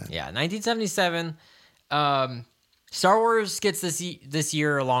top 10. Yeah, 1977. Star Wars gets this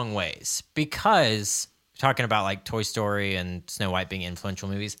year a long ways because talking about like Toy Story and Snow White being influential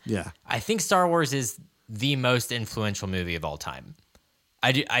movies. Yeah. I think Star Wars is the most influential movie of all time.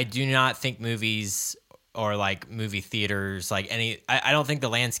 I do not think movies or like movie theaters, like I don't think the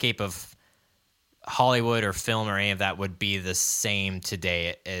landscape of Hollywood or film or any of that would be the same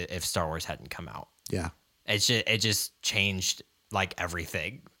today if Star Wars hadn't come out. Yeah. It just changed like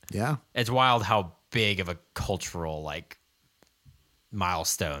everything. Yeah. It's wild how big of a cultural like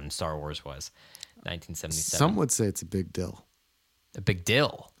milestone Star Wars was. 1977. Some would say it's a big deal. A big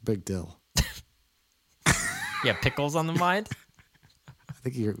deal. Big deal. Yeah, pickles on the mind. I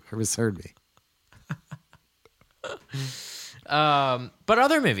think you misheard me. But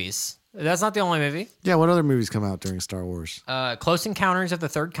other movies. That's not the only movie. Yeah. What other movies come out during Star Wars? Close Encounters of the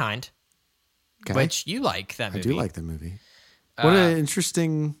Third Kind, Okay. which you like that I movie. do like that movie. What an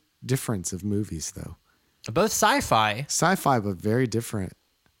interesting difference of movies, though. Both sci-fi, Sci-fi, but very different.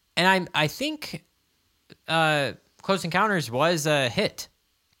 and I think Close Encounters was a hit.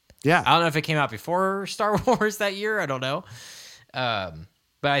 Yeah. I don't know if it came out before Star Wars that year. I don't know.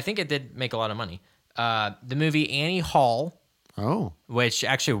 But I think it did make a lot of money. The movie Annie Hall, Oh. which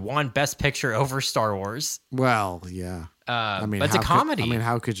actually won Best Picture over Star Wars. Well, yeah. But it's a comedy.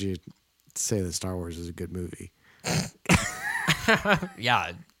 How could you say that Star Wars is a good movie?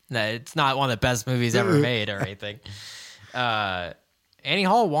 Yeah, no, it's not one of the best movies ever made or anything. Annie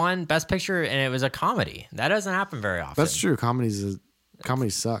Hall won Best Picture, and it was a comedy. That doesn't happen very often. That's true. Comedies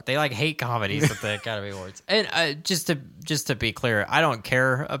suck. They like hate comedies at the Academy Awards. And just to be clear, I don't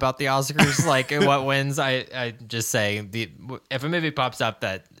care about the Oscars, like what wins. I just say if a movie pops up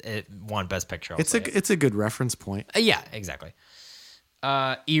that it won Best Picture, I'll say it. It's a good reference point. Yeah, exactly.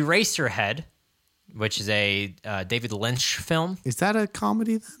 Eraserhead, which is a David Lynch film. Is that a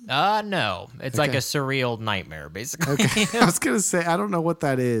comedy then? No, it's like Okay. a surreal nightmare, basically. Okay. I was gonna say I don't know what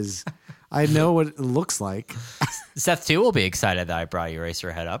that is. I know what it looks like. Seth 2 will be excited that I brought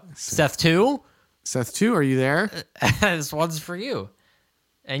Eraserhead up. Seth 2, Seth 2, are you there? this one's for you.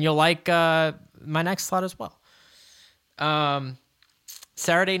 And you'll like my next slot as well.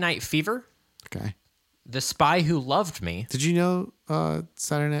 Saturday Night Fever, Okay. The Spy Who Loved Me. Did you know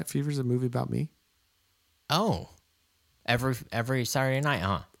Saturday Night Fever is a movie about me? Oh, every Saturday night,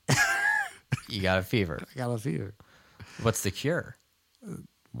 huh? You got a fever. I got a fever. What's the cure?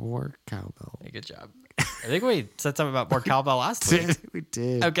 More cowbell. Hey, good job. I think we said something about more cowbell last week. We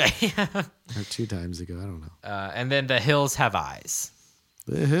did. Okay. Or 2 times ago. I don't know. And then The Hills Have Eyes.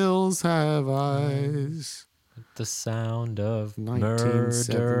 The hills have eyes. The sound of murder.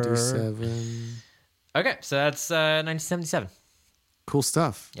 1977. Okay, so that's 1977. Cool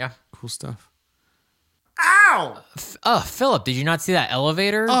stuff. Yeah. Cool stuff. Oh, Philip, did you not see that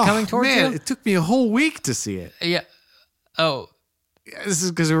elevator coming towards man, you? it took me a whole week to see it. Yeah. Oh, This is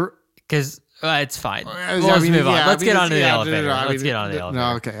because we're. because it's fine. Let's move on. Let's get onto the elevator. Let's get onto the elevator.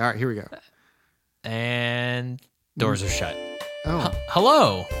 No, okay. All right, here we go. And doors are shut. Oh.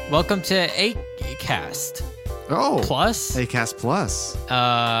 Hello. Welcome to Acast Oh. Plus. Acast Plus.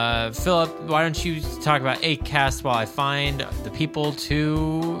 Philip, why don't you talk about Acast while I find the people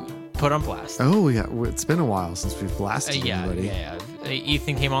to put on blast? Oh, it's been a while since we've blasted anybody. Yeah.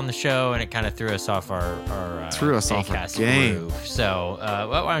 Ethan came on the show and it kind of threw us off our Acast game. groove. So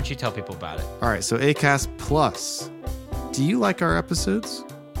why don't you tell people about it? All right, so Acast Plus. Do you like our episodes?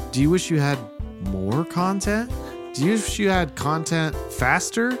 Do you wish you had more content? Do you wish you had content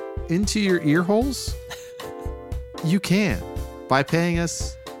faster into your ear holes? You can by paying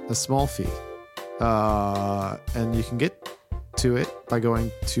us a small fee. And you can get to it by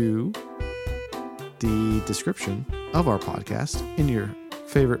going to the description of our podcast in your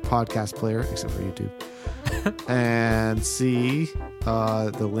favorite podcast player, except for YouTube, and see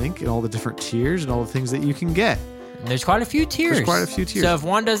the link and all the different tiers and all the things that you can get. There's quite a few tiers. There's quite a few tiers. So if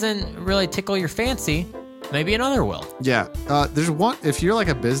one doesn't really tickle your fancy, maybe another will. Yeah. There's one. If you're like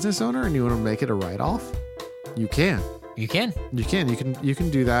a business owner and you want to make it a write-off, you can. You can. You can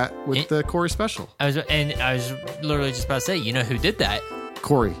do that with the Corey special. I was literally just about to say, you know who did that?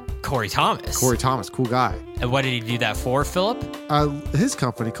 Corey Thomas. Corey Thomas, cool guy. And what did he do that for, Philip? His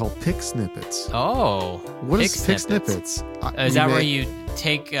company called Pick Snippets. Oh. What is Pick Snippets? Is that where you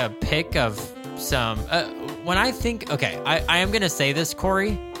take a pic of some... when I think... Okay, I am going to say this,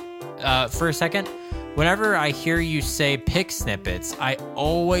 Corey, for a second. Whenever I hear you say Pick Snippets, I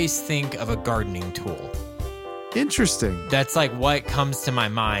always think of a gardening tool. Interesting. That's like what comes to my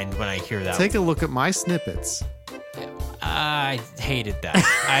mind when I hear that. Take a look at my snippets. I hated that.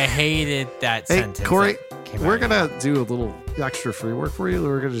 I hated that Hey, sentence. Corey, that came we're out of your going to do a little extra free work for you.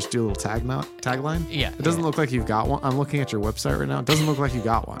 We're going to just do a little tagline. Yeah. It doesn't look like you've got one. I'm looking at your website right now. It doesn't look like you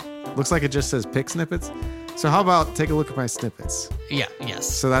got one. Looks like it just says Pick Snippets. So how about take a look at my snippets? Yeah, yes.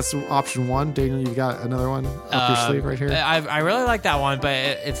 So that's option one. Daniel, you got another one up your sleeve right here? I really like that one, but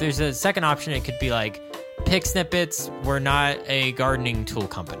if there's a second option, it could be like, Pick Snippets, we're not a gardening tool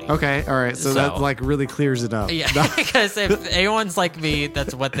company. Okay, all right. So that like really clears it up. Yeah, because if anyone's like me,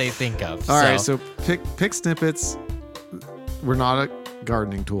 that's what they think of. All right, so pick Snippets. We're not a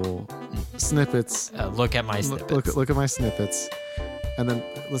gardening tool. Snippets. Look at my snippets. Look at my snippets. And then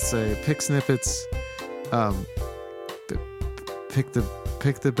let's say Pick Snippets. Pick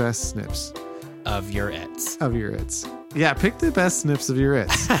the best snips of your its. Of your its. Yeah, pick the best snips of your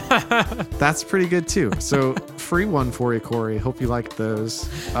its. That's pretty good too. So free one for you, Corey. Hope you liked those.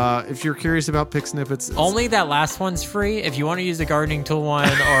 If you're curious about Pick Snippets, only that last one's free. If you want to use the gardening tool one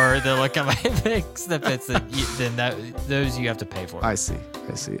or the look at my Pick Snippets, then those you have to pay for. I see.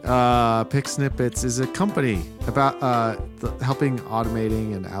 Pick Snippets is a company about helping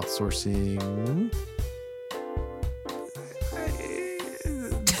automating and outsourcing.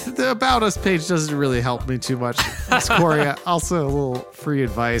 The About Us page doesn't really help me too much. It's Corey. Also, a little free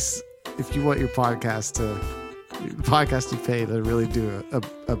advice. If you want your podcast you pay to really do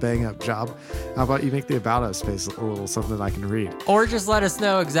a bang up job, how about you make the About Us page a little something I can read? Or just let us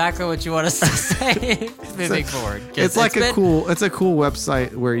know exactly what you want us to say moving forward. It's like a cool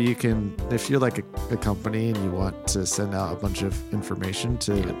website where you can, if you're like a company and you want to send out a bunch of information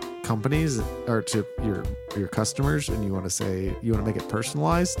to companies or to your customers, and you want to make it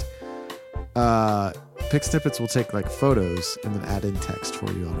personalized, Pick Snippets will take like photos and then add in text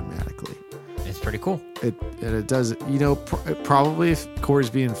for you automatically. It's pretty cool. It does, probably if Corey's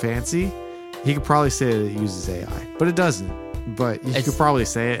being fancy, he could probably say that it uses AI, but it doesn't. But you could probably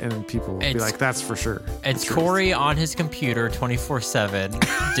say it and people will be like, that's for sure. It's Corey on his computer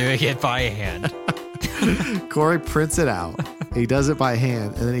 24/7 doing it by hand. Corey prints it out. He does it by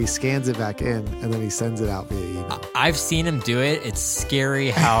hand, and then he scans it back in, and then he sends it out via email. I've seen him do it. It's scary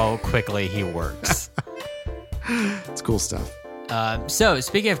how quickly he works. It's cool stuff. So,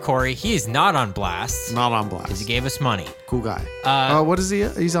 speaking of Corey, he is not on blast. Not on blast. Because he gave us money. Cool guy. What is he?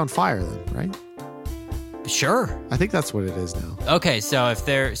 He's on fire then, right? Sure. I think that's what it is now. Okay, so if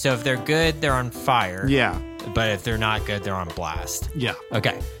they're good, they're on fire. Yeah. But if they're not good, they're on blast. Yeah.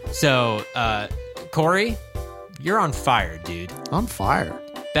 Okay. So, Corey, you're on fire, dude. On fire.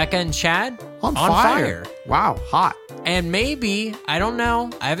 Becca and Chad? On fire. Wow, hot. And maybe, I don't know,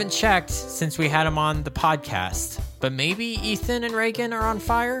 I haven't checked since we had them on the podcast, but maybe Ethan and Reagan are on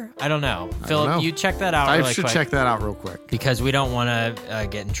fire? I don't know. Philip, you check that out really quick. I should check that out real quick. Because we don't want to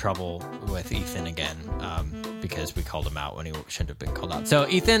get in trouble with Ethan again, because we called him out when he shouldn't have been called out. So,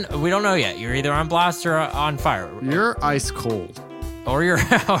 Ethan, we don't know yet. You're either on blast or on fire. You're ice cold. Or you're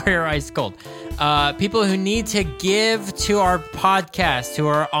ice cold. People who need to give to our podcast who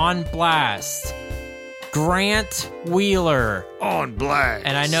are on blast. Grant Wheeler. On blast.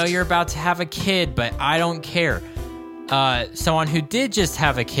 And I know you're about to have a kid, but I don't care. Someone who did just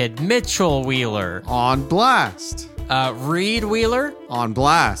have a kid, Mitchell Wheeler. On blast. Reed Wheeler. On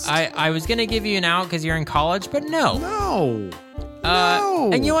blast. I was going to give you an out because you're in college, but no. No.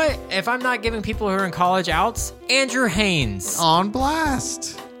 And you know what? If I'm not giving people who are in college outs, Andrew Haynes. On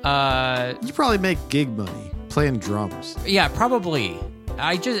blast. You probably make gig money playing drums. Yeah, probably.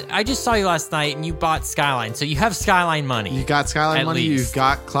 I just saw you last night and you bought Skyline, so you have Skyline money. You got Skyline money. Least. You've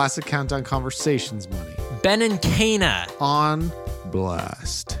got Classic Countdown Conversations money. Ben and Kana. On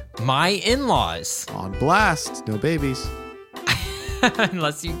blast. My in-laws. On blast. No babies.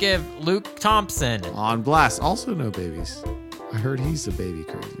 Unless you give Luke Thompson. On blast. Also no babies. I heard he's a baby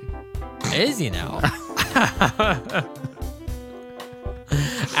crazy. Is he now?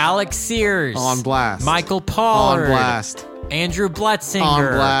 Alex Sears. On blast. Michael Pollard. On blast. Andrew Bletzinger.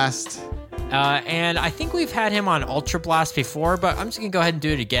 On blast. And I think we've had him on Ultra Blast before, but I'm just going to go ahead and do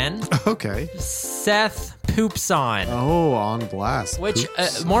it again. Okay. Seth Poopson. Oh, on blast. Which,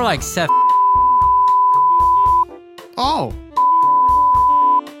 Oops. more like Seth. Oh.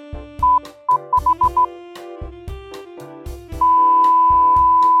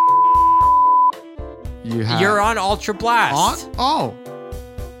 You're on Ultra Blast. Oh.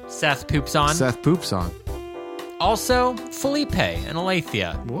 Seth Poopson. Seth Poopson. Also, Felipe and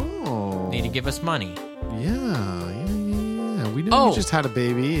Alethea. Whoa. Need to give us money. Yeah. We know Oh. you just had a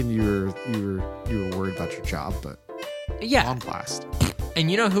baby and you were worried about your job, but Yeah. on blast. And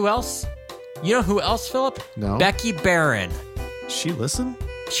you know who else? You know who else, Philip? No. Becky Barron. She listen?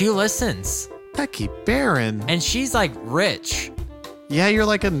 She listens. Becky Barron. And she's like rich. Yeah, you're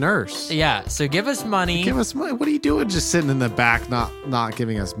like a nurse. Yeah, so give us money. Give us money. What are you doing just sitting in the back not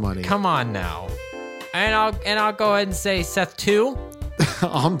giving us money? Come on now. And I'll go ahead and say Seth 2.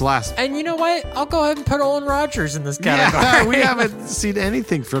 On blast. And you know what? I'll go ahead and put Olin Rogers in this category. Yeah, we haven't seen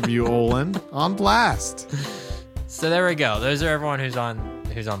anything from you, Olin. On blast. So there we go. Those are everyone who's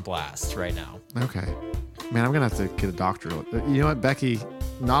on blast right now. Okay. Man, I'm gonna have to get a doctor. You know what, Becky?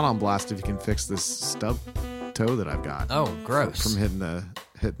 Not on blast if you can fix this stub toe that I've got. Oh, gross. From hitting the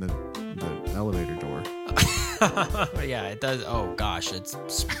elevator door. Yeah, it does. Oh gosh, it's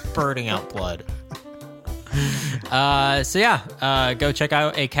spurting out blood. So yeah, go check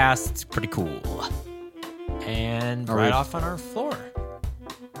out Acast. It's pretty cool. And off on our floor.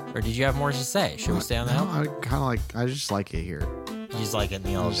 Or did you have more to say? Should we stay on the hill? I kind of like. I just like it here. You just like it in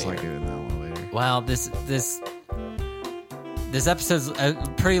the I elevator. just like it in the elevator. Well, this episode's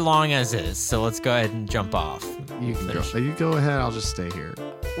pretty long as is, so let's go ahead and jump off. You can go. You go ahead. I'll just stay here.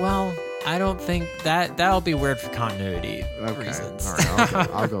 Well, I don't think that'll be weird for continuity reasons. All right.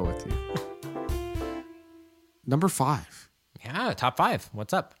 I'll go with you. Number 5. Yeah, top 5.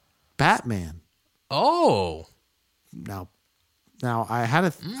 What's up? Batman. Oh. Now I had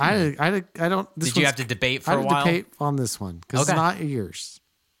a. I don't. This Did you have to debate for I a had while? to debate on this one because Okay. it's not yours.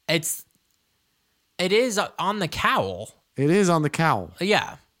 It is on the cowl. It is on the cowl.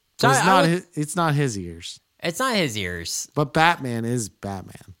 Yeah. So So it's I not. would- It's not his ears. It's not his ears. But Batman is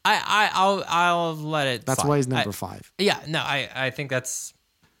Batman. I'll let it. That's slide. why he's number 5. Yeah. No. I think that's.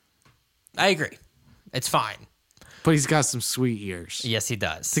 I agree. It's fine. But he's got some sweet ears. Yes, he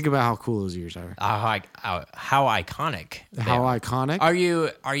does. Think about how cool those ears are. How iconic. they How are. iconic.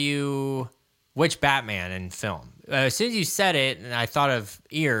 Are you which Batman in film? As soon as you said it, and I thought of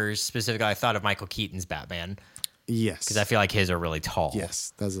ears specifically, I thought of Michael Keaton's Batman Yes. because I feel like his are really tall.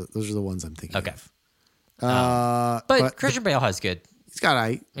 Yes. Those are the ones I'm thinking Okay. of. But Christian Bale has good. He's got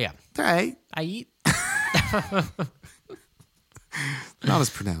 8. Yeah. They're 8. I eat. Not as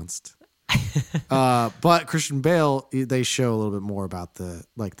pronounced. But Christian Bale, they show a little bit more about the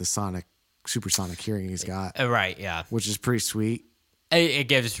supersonic hearing he's got, Right. Yeah. which is pretty sweet. It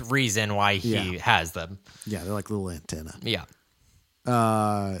gives reason why he Yeah. has them. Yeah, they're like little antenna. Yeah.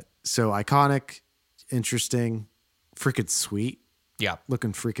 So iconic, interesting, freaking sweet. Yeah.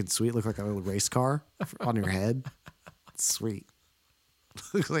 Looking freaking sweet. Look like a little race car on your head. Sweet.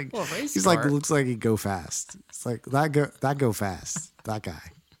 Looks like Well, race he's car. like looks like he go fast. It's like that go fast. That guy.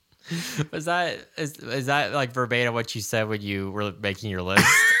 Is that like verbatim what you said when you were making your list?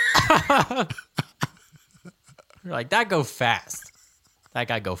 You're like, that go fast. That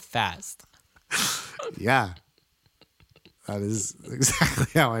guy go fast. Yeah. That is exactly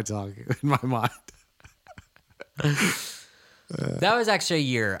how I talk in my mind. That was actually a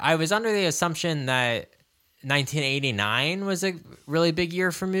year. I was under the assumption that 1989 was a really big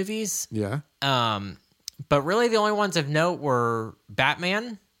year for movies. Yeah. But really the only ones of note were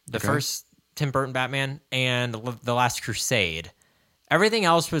Batman, the Okay. first Tim Burton Batman, and The Last Crusade. Everything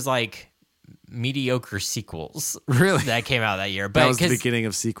else was like mediocre sequels Really? that came out that year. But That was the 'cause- beginning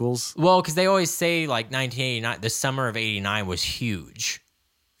of sequels? Well, because they always say like 1989, the summer of 89 was huge.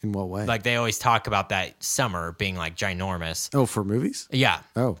 In what way? Like they always talk about that summer being like ginormous. Oh, for movies? Yeah.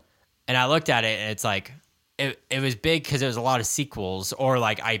 Oh. And I looked at it and it's like, it was big because there was a lot of sequels or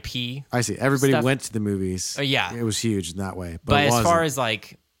like IP. I see. Everybody Stuff. went to the movies. Yeah. It was huge in that way. But it as far wasn't. as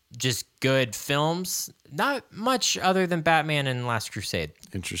like just good films, not much other than Batman and Last Crusade.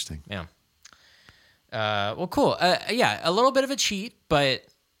 Interesting. Yeah. Well, cool. Yeah, a little bit of a cheat, but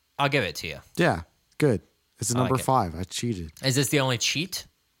I'll give it to you. Yeah. Good. It's a I like number it. 5. I cheated. Is this the only cheat?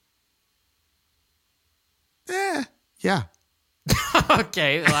 Yeah.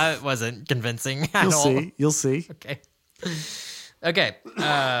 Okay, well, that wasn't convincing at You'll all. see. You'll see. Okay. Okay.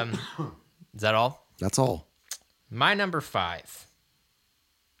 Is that all? That's all. My number 5.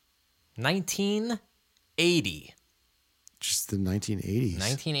 1980. Just the 1980s.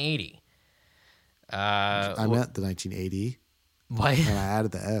 1980. I meant the 1980, What? and I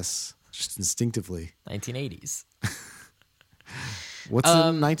added the S just instinctively. 1980s. What's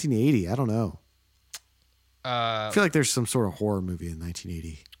in 1980? I don't know. Uh, I feel like there's some sort of horror movie in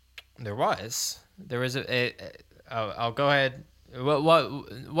 1980. There was I'll go ahead.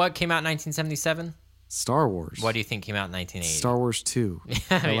 What came out in 1977? Star Wars. What do you think came out in 1980? Star Wars 2.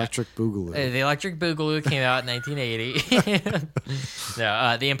 Electric Boogaloo. The Electric Boogaloo came out in 1980.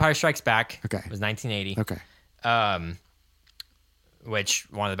 No, The Empire Strikes Back was 1980. Okay. Which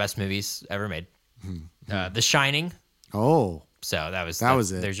one of the best movies ever made. Mm-hmm. The Shining. Oh. So that was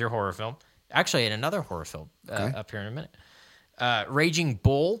it. There's your horror film. Actually, and another horror film up here in a minute. Raging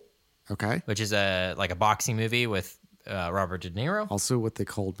Bull. Okay. Which is a boxing movie with Robert De Niro. Also what they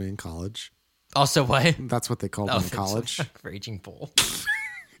called me in college. Also what? That's what they called me in college. Raging Bull.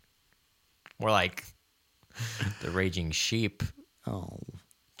 More like the Raging Sheep. Oh.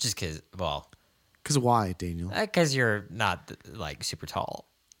 Just because, well. Because why, Daniel? Because you're not super tall.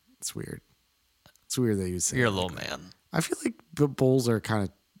 It's weird. It's weird that you would say you're a little man. I feel like bulls are kind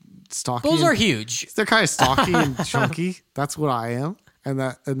of stocky. Bulls are huge. They're kind of stocky and chunky. That's what I am. And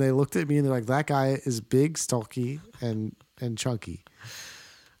they looked at me and they're like, that guy is big, stocky, and chunky.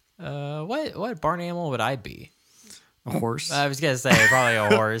 What barn animal would I be? A horse? I was gonna say probably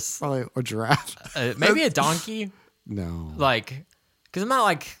a horse. Probably a giraffe. Maybe a donkey. No. Because I'm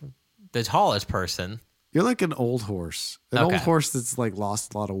not the tallest person. You're like an old horse. An old horse that's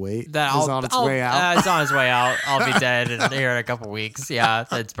lost a lot of weight. That is on its way out. It's on its way out. I'll be dead here in a couple weeks. Yeah,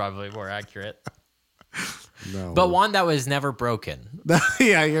 that's probably more accurate. No. But one that was never broken.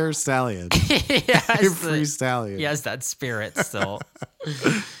 Yeah, you're a stallion. Yes, You're free stallion. He has that spirit still.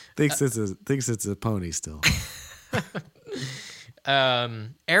 Thinks it's a pony still.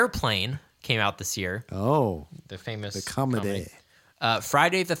 Airplane came out this year. Oh. The famous comedy.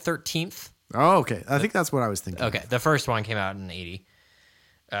 Friday the 13th. Oh, okay. I think that's what I was thinking. Okay, the first one came out in 80.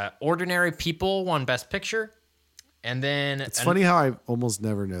 Ordinary People won Best Picture. And then it's funny how I almost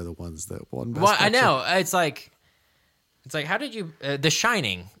never know the ones that won Best Picture. I know. It's like how did you The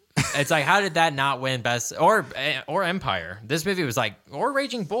Shining? It's like how did that not win Best or Empire? This movie was or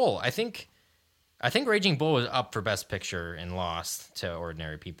Raging Bull. I think Raging Bull was up for Best Picture and lost to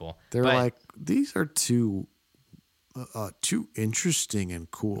Ordinary People. They're these are too interesting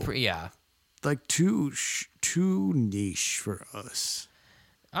and cool. Yeah. Too niche for us.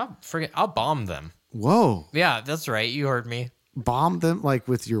 I'll bomb them. Whoa. Yeah, that's right. You heard me. Bomb them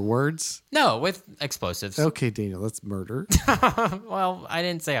with your words? No, with explosives. Okay, Daniel, that's murder. Well, I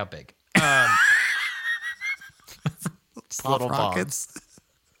didn't say how big. Just little rockets. bombs.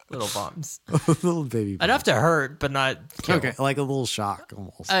 Little bombs. Little baby bombs. Enough to hurt, but not kill. Okay, like a little shock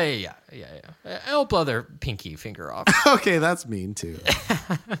almost. Yeah. I'll blow their pinky finger off. Okay, that's mean too.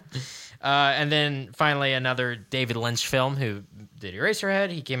 And then finally another David Lynch film who did Eraserhead.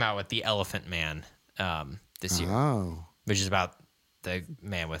 He came out with The Elephant Man this year. Oh. Which is about the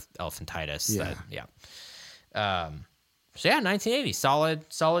man with elephantitis. Yeah. So 1980,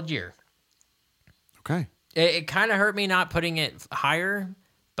 solid year. Okay. It kind of hurt me not putting it higher,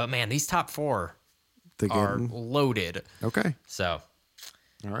 but man, these top four are loaded. Okay. So,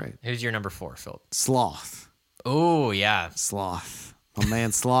 all right. Who's your number 4, Phil? Sloth. Oh, yeah. Sloth. A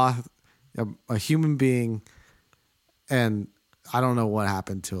man sloth, a human being, and I don't know what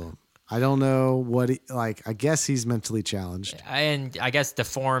happened to him. I don't know what I guess he's mentally challenged. And I guess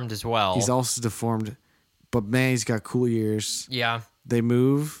deformed as well. He's also deformed, but man, he's got cool ears. Yeah. They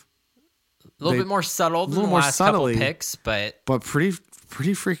move. A little bit more subtle than the last couple picks, but pretty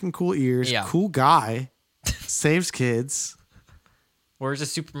freaking cool ears. Yeah. Cool guy. Saves kids. Wears a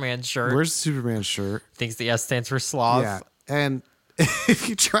Superman shirt. Thinks the S stands for sloth. Yeah. And if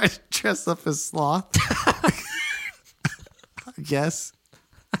you try to dress up as sloth, I guess.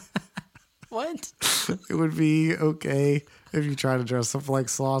 What? It would be okay if you try to dress up like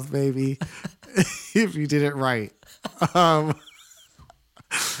sloth, maybe, if you did it right. But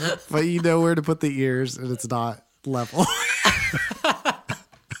you know where to put the ears, and it's not level.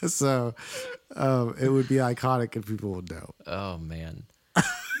 So it would be iconic, and people would know. Oh man.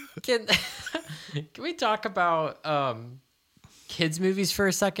 Can we talk about kids movies for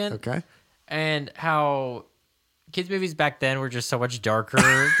a second? Okay. And how kids movies back then were just so much darker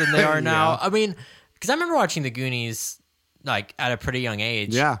than they are now. I mean, because I remember watching The Goonies at a pretty young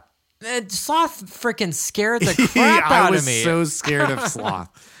age. Yeah. And Sloth freaking scared the crap out of me. I was so scared of Sloth.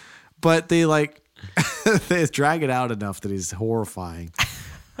 But they they drag it out enough that he's horrifying.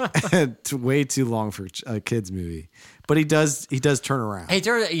 And way too long for a kids movie. But he does turn around.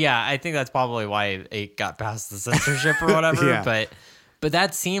 I think that's probably why it got past the censorship or whatever. Yeah. But But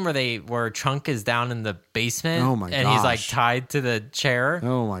that scene where Chunk is down in the basement, Oh my and he's like gosh. tied to the chair.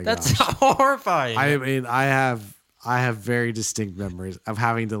 Oh my That's gosh. horrifying. I mean, I have very distinct memories of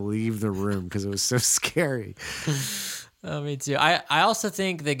having to leave the room because it was so scary. Oh, me too. I also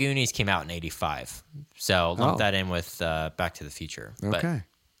think the Goonies came out in '85, so lump Oh. that in with Back to the Future. Okay.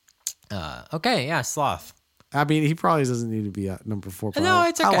 But, okay, yeah, Sloth. I mean, he probably doesn't need to be at number 4. But No,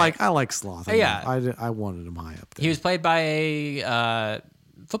 it's okay. I like Sloth. I Yeah. mean, I wanted him high up there. He was played by a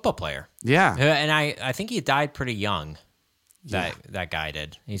football player, Yeah. and I think he died pretty young. That guy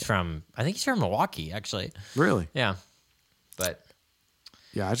did. I think he's from Milwaukee, actually. Really? Yeah, but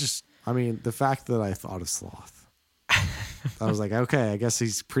Yeah. I mean, the fact that I thought of Sloth, I was like, okay, I guess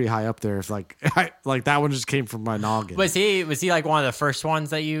he's pretty high up there. If like that one just came from my noggin. was he like one of the first ones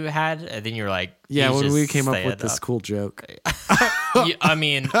that you had? And then you were like, Yeah, he's when just we came up staying with this cool joke. I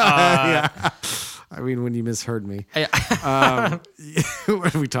mean, Yeah. I mean, when you misheard me.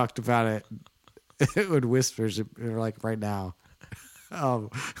 When we talked about it with whispers, like right now,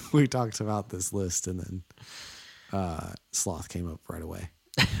 we talked about this list, and then Sloth came up right away.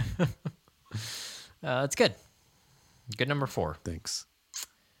 it's good. Good number 4. Thanks.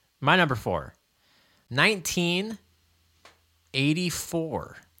 My number 4,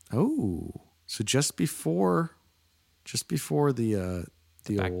 1984. Oh, so just before the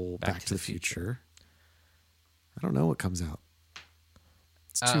old Back Back to the Future. I don't know what comes out.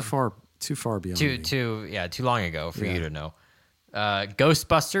 It's too far beyond me. Too long ago for Yeah. you to know.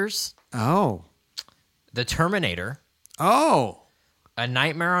 Ghostbusters, Oh, The Terminator, oh, A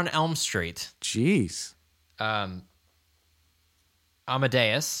Nightmare on Elm Street, jeez.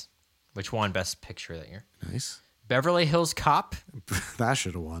 Amadeus, which won Best Picture that year, Nice. Beverly Hills Cop, That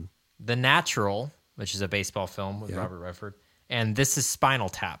should have won. The Natural, which is a baseball film with Yeah. Robert Redford, and This Is Spinal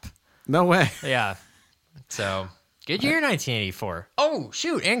Tap. No way. Yeah. So, good year, 1984. Oh,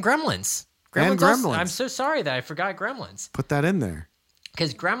 shoot, and Gremlins. And also- Gremlins. I'm so sorry that I forgot Gremlins. Put that in there.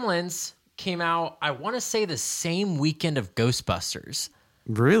 Because Gremlins came out, I want to say, the same weekend of Ghostbusters.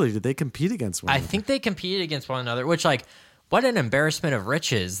 Really? Did they compete against one I another? think they competed against one another, which, like, what an embarrassment of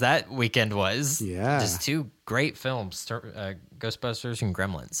riches that weekend was. Yeah. Just two great films, Ghostbusters and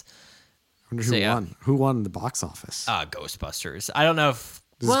Gremlins. I wonder so, who yeah. won. Who won the box office? Ghostbusters. I don't know if...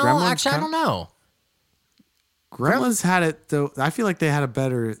 Does well, Gremlins actually, I count? don't know. Gremlins had it though. I feel like they had a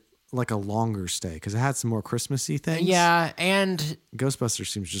better, like a longer stay because it had some more Christmassy things. Yeah, and Ghostbusters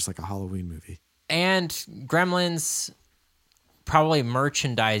seems just like a Halloween movie. Gremlins probably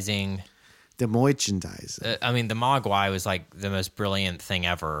merchandising. The merchandise. I mean, the Mogwai was like the most brilliant thing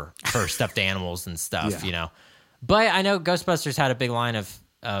ever for stuffed animals and stuff, Yeah. you know. But I know Ghostbusters had a big line of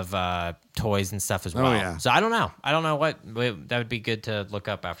toys and stuff as well. yeah. So I don't know. I don't know what that would be good to look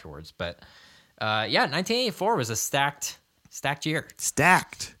up afterwards. But yeah, 1984 was a stacked year.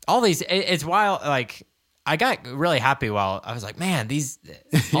 Stacked. All these, it's wild. Like I got really happy while I was like, man, these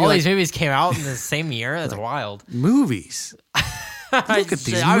movies came out in the same year. That's wild. Movies. Look at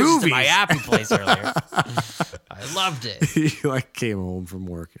these I was just in movies. my happy place earlier. I loved it. You like came home from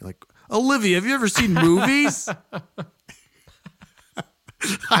work. You're like, Olivia, have you ever seen movies?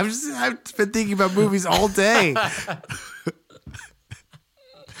 I've been thinking about movies all day.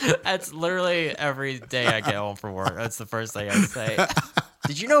 That's literally every day I get home from work. That's the first thing I say.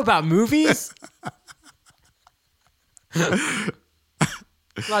 Did you know about movies?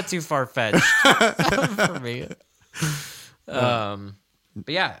 Not too far fetched for me. But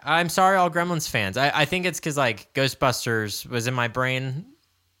yeah, I'm sorry, all Gremlins fans. I think it's because like Ghostbusters was in my brain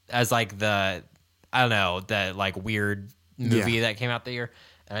as like the that like weird movie that came out the year,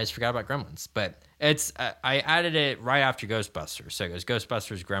 and I just forgot about Gremlins. But it's I added it right after Ghostbusters, so it goes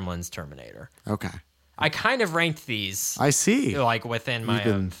Ghostbusters, Gremlins, Terminator. Okay. I kind of ranked these I see. like within my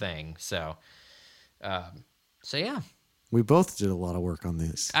own thing. So yeah, We both did a lot of work on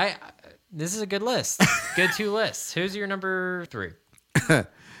these. this is a good list. Good 2 lists. Who's your number 3?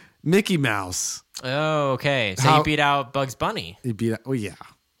 Mickey Mouse. Oh, okay. So you beat out Bugs Bunny. He beat. Oh yeah,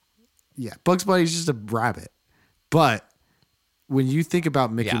 yeah. Bugs Bunny's just a rabbit, but when you think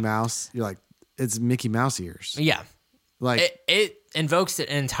about Mickey Mouse, you're like, it's Mickey Mouse ears. Yeah. Like It invokes an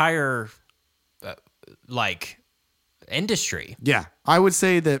entire like industry. yeah, I would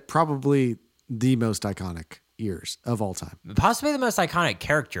say that probably the most iconic ears of all time. Possibly the most iconic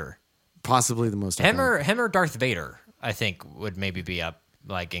character. Possibly the most Him iconic. or Darth Vader, I think would maybe be up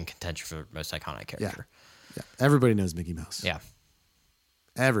like in contention for most iconic character. Yeah. Everybody knows Mickey Mouse. Yeah.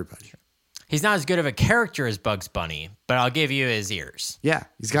 Everybody. He's not as good of a character as Bugs Bunny, but I'll give you his ears. Yeah,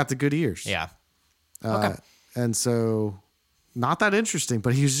 he's got the good ears. Yeah. And so not that interesting,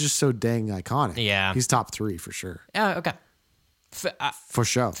 but he was just so dang iconic. Yeah. He's top 3 for sure. Yeah, okay. For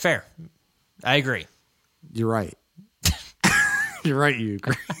sure. Fair. I agree. You're right. You're right. You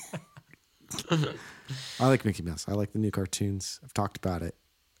agree. I like Mickey Mouse. I like the new cartoons. I've talked about it.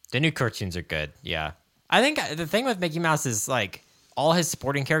 The new cartoons are good. Yeah. I think the thing with Mickey Mouse is like all his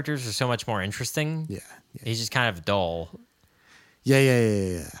supporting characters are so much more interesting. Yeah. He's just kind of dull.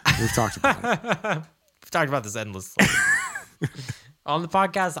 Yeah. We've talked about it. We've talked about this endlessly. On the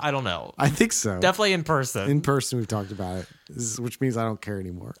podcast, I don't know. I think so. Definitely in person. In person, we've talked about it, which means I don't care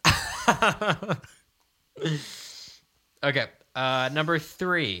anymore. Okay. Number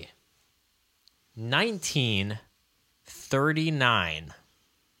 3. 1939.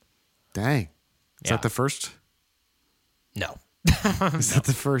 Dang. Is Yeah. that the first? No. Is that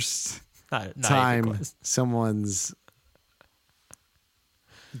the first Not even time close. someone's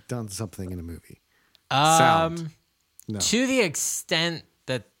done something in a movie? Sound. No. To the extent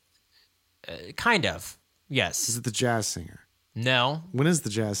that, kind of, yes. Is it the jazz singer? No. When is the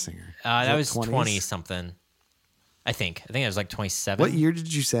jazz singer? That was 20s? 20 something. I think it was like 27. What year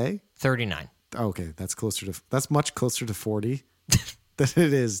did you say? 39. Okay, that's much closer to 40 than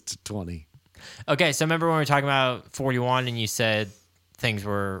it is to 20. Okay, so remember when we were talking about 41 and you said things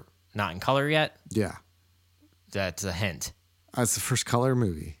were not in color yet? Yeah. That's a hint. That's the first color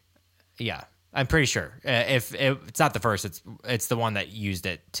movie. Yeah, I'm pretty sure. If it's not the first, it's the one that used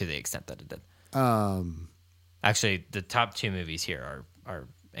it to the extent that it did. Actually, the top 2 movies here are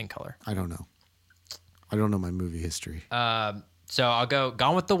in color. I don't know. I don't know my movie history. So I'll go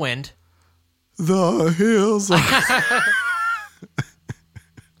Gone with the Wind. The hills. I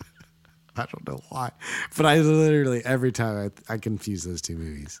don't know why, but I literally every time I confuse those two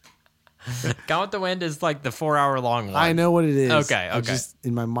movies. Gone with the Wind is like the 4-hour long one. I know what it is. Okay. I just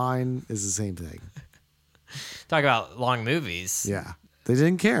in my mind is the same thing. Talk about long movies. Yeah, they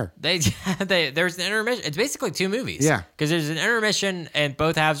didn't care. There's an intermission. It's basically 2 movies. Yeah. Because there's an intermission and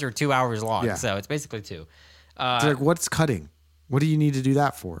both halves are 2 hours long. Yeah. So it's basically 2. They're like, what's cutting? What do you need to do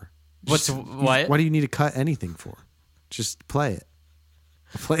that for? What? Why do you need to cut anything for? Just play it.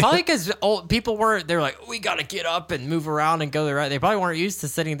 Probably because people weren't. They're like, we got to get up and move around and go the right. They probably weren't used to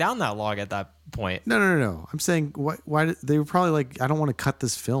sitting down that long at that point. No. I'm saying why they were probably like, I don't want to cut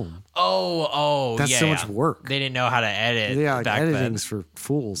this film. Oh, That's yeah, so much work. They didn't know how to edit. Yeah, like back editing's then. for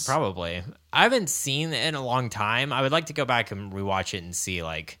fools. Probably. I haven't seen it in a long time. I would like to go back and rewatch it and see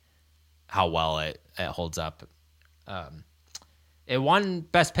like how well it holds up. It won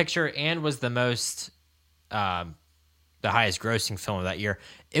Best Picture and was the most. The highest grossing film of that year.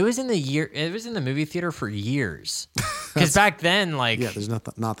 It was in the movie theater for years. Because back then, like, Yeah, there's not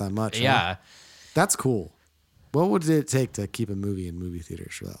that much. huh? yeah, That's cool. What would it take to keep a movie in movie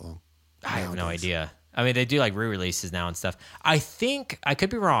theaters for that long? I have no nowadays? idea. I mean, they do like re-releases now and stuff. I think I could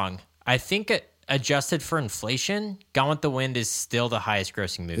be wrong. I think it adjusted for inflation, Gone with the Wind is still the highest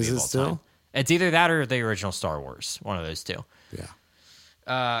grossing movie Is of it all still? time. It's either that or the original Star Wars, one of those two.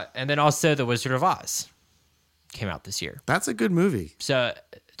 Yeah. And then also The Wizard of Oz came out this year. That's a good movie. So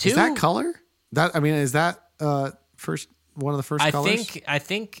Is that color? Is that first one of the first colors? I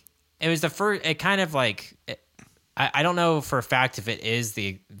think it was the first. It kind of like I don't know for a fact if it is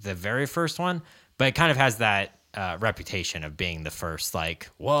the very first one, but it kind of has that reputation of being the first. Like,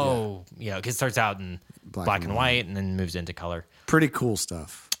 whoa, because it starts out in black and white and then moves into color. Pretty cool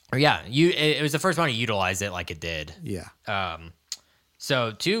stuff. Or yeah, it was the first one to utilize it like it did. Yeah.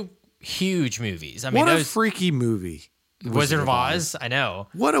 So 2 huge movies. I mean, What a those freaky movie. Wizard of Oz. I know.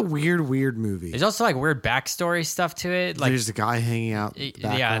 What a weird movie. There's also like weird backstory stuff to it. Like There's a guy hanging out. in the yeah,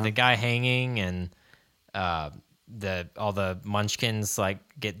 background. the guy hanging and all the munchkins like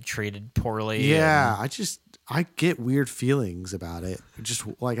get treated poorly. Yeah, I get weird feelings about it. Just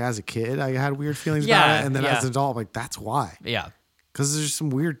like as a kid, I had weird feelings about Yeah, it, and then yeah. as an adult, I'm like, that's why. Yeah. Because there's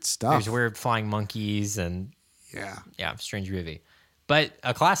some weird stuff. There's weird flying monkeys and Yeah, strange movie. But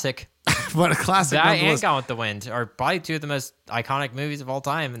a classic. but a classic. That and nonetheless. Gone with the Wind are probably 2 of the most iconic movies of all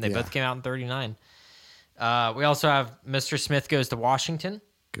time, and they Yeah. both came out in 39. We also have Mr. Smith Goes to Washington,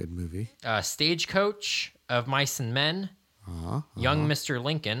 Good movie. Stagecoach, Of Mice and Men, Young Mr.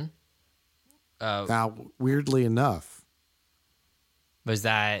 Lincoln. Now, weirdly enough, Was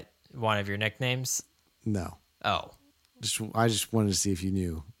that one of your nicknames? no. Oh. I just wanted to see if you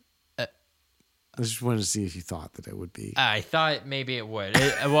knew. I just wanted to see if you thought that it would be. I thought maybe it would.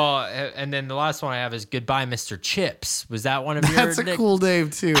 And then the last one I have is Goodbye, Mr. Chips. Was that one of your That's a cool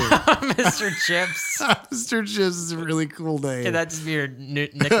name too. Mr. Chips? Mr. Chips is a really cool name. Can that just be your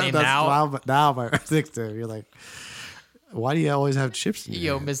nickname That's now? now my nickname. You're like, why do you always have chips in your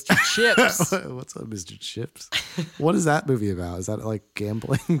Yo, name? Mr. Chips. What's up, Mr. Chips? What is that movie about? Is that like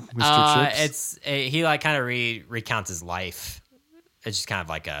gambling, Mr. Chips? He like kind of recounts his life It's just kind of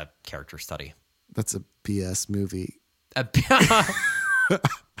like a character study. That's a BS movie.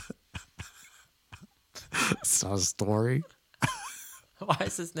 It's not a story. Why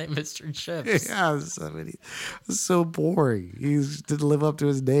is his name Mr. Chips? Yeah, it's so boring. He didn't live up to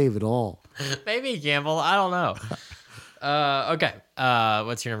his name at all. Maybe Gamble. I don't know. Okay.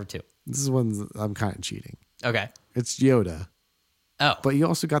 What's your number 2? This is one I'm kind of cheating. Okay. It's Yoda. Oh. But you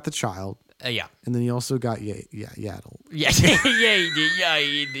also got the child. Yeah. And then you also got Yaddle. Yeah.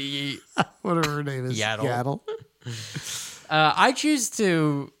 Whatever her name is. Yaddle. I choose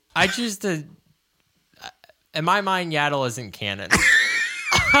to. In my mind, Yaddle isn't canon.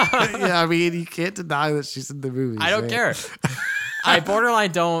 Yeah, I mean, you can't deny that she's in the movie. I don't care. I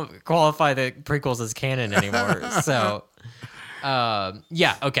borderline don't qualify the prequels as canon anymore. So,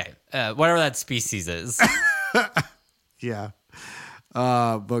 yeah, okay. Whatever that species is. Yeah.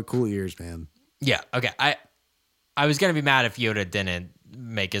 But cool ears, man. Yeah, okay. I was gonna be mad if Yoda didn't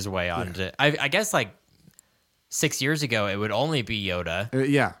make his way onto. I guess like 6 years ago it would only be Yoda,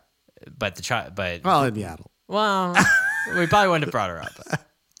 Yeah. but the child, but Well, in Yaddle. well, we probably wouldn't have brought her up.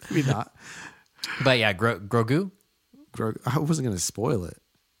 Maybe not. But yeah, Grogu. I wasn't going to spoil it.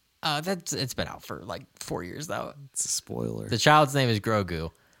 It's been out for like 4 years though. It's a spoiler. The child's name is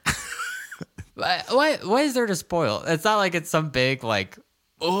Grogu. Why is there to spoil? It's not like it's some big like,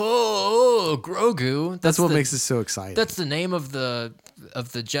 oh, Grogu. That's what makes it so exciting. That's the name of the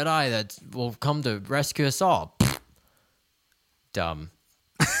Jedi that will come to rescue us all. Dumb.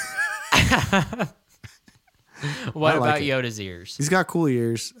 What about Yoda's ears? He's got cool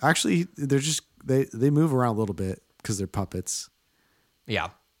ears. Actually, they're just they move around a little bit because they're puppets. Yeah.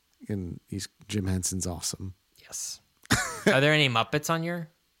 And Jim Henson's awesome. Yes. Are there any Muppets on your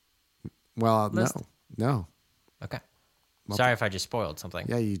Well, list? No. Okay. Sorry if I just spoiled something.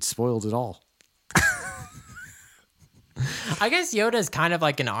 Yeah, you spoiled it all. I guess Yoda is kind of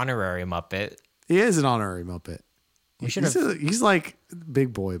like an honorary Muppet. He is an honorary Muppet. He's like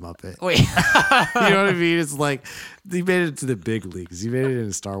big boy Muppet. Wait. You know what I mean? It's like he made it to the big leagues. He made it in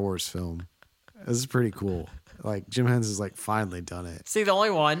a Star Wars film. This is pretty cool. Like Jim Henson's like finally done it. See, the only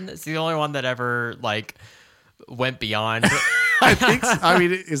one that ever like went beyond. I think. I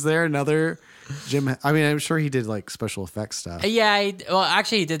mean, is there another Jim? I mean, I'm sure he did like special effects stuff. Yeah.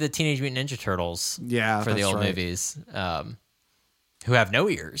 Actually, he did the Teenage Mutant Ninja Turtles. Yeah, for the old movies. Who have no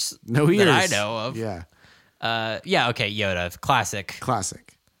ears. No ears that I know of. Yeah. Yeah. Okay. Yoda, classic.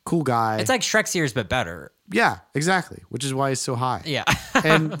 Cool guy. It's like Shrek's ears, but better. Yeah, exactly. Which is why he's so high. Yeah.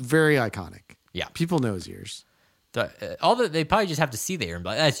 And very iconic. Yeah. People know his ears. They probably just have to see the ear and be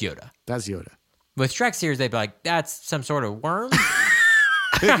like, that's Yoda. That's Yoda. With Shrek's ears, they'd be like, that's some sort of worm.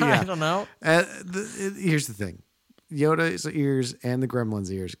 I don't know. Here's the thing. Yoda's ears and the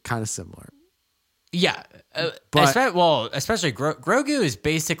Gremlin's ears kind of similar. Yeah. Especially Grogu is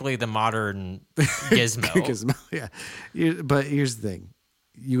basically the modern Gizmo. Gizmo, yeah. But here's the thing.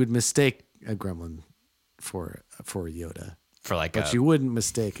 You would mistake a Gremlin for a Yoda. But you wouldn't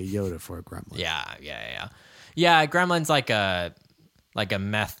mistake a Yoda for a Gremlin. Yeah. Yeah, Gremlin's like a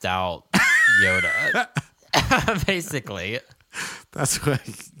methed out Yoda. Basically. That's what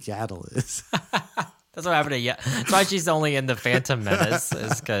Yaddle is. That's what happened to That's why she's only in the Phantom Menace,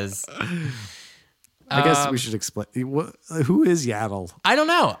 is because I guess we should explain. Who is Yaddle? I don't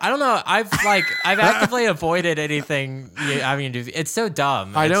know. I've actively avoided anything having to do. It's so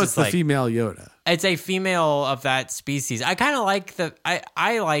dumb. I know it's the female Yoda. It's a female of that species. I kind of like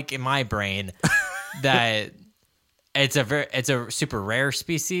I like in my brain that it's a super rare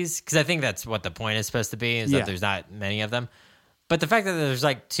species, because I think that's what the point is supposed to be, is that there's not many of them. But the fact that there's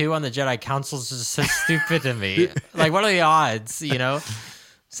like 2 on the Jedi Council is just so stupid to me. Like, what are the odds, you know?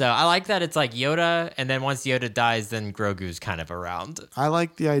 So I like that it's like Yoda, and then once Yoda dies, then Grogu's kind of around. I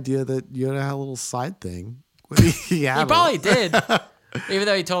like the idea that Yoda had a little side thing. He probably did. Even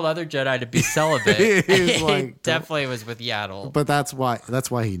though he told other Jedi to be celibate, he definitely was with Yaddle. But that's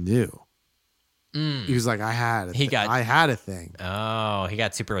why he knew. He was like, I had a thing. Oh, he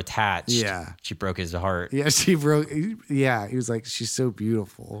got super attached. Yeah. She broke his heart. Yeah, she broke. Yeah, he was like, she's so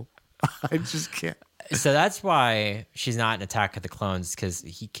beautiful. I just can't. So that's why she's not in Attack of the Clones, because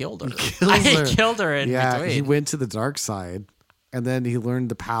he killed her. He killed her in between. He went to the dark side, and then he learned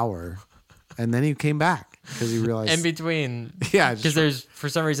the power, and then he came back because he realized in between. Yeah, because there's for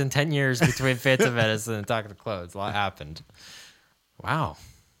some reason 10 years between Phantom Menace and Attack of the Clones. A lot happened. Wow.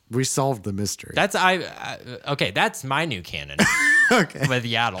 We solved the mystery. Okay. That's my new canon. Okay. With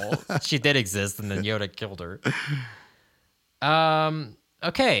Yaddle, she did exist, and then Yoda killed her.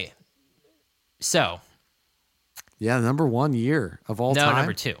 Okay. So. Yeah, number 1 year of all time. No,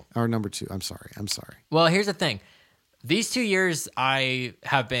 number 2. Or number 2. I'm sorry. Well, here's the thing. These 2 years, I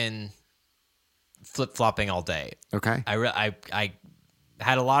have been flip flopping all day. Okay. I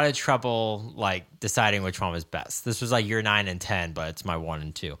had a lot of trouble like deciding which one was best. This was like year 9 and 10, but it's my 1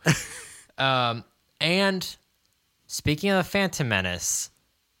 and 2. And speaking of the Phantom Menace,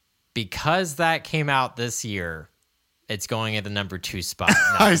 because that came out this year, it's going at the number 2 spot,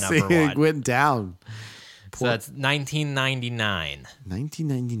 not I number see 1. it went down. So that's 1999.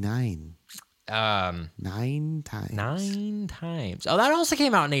 1999. 9 times. 9 times. Oh, that also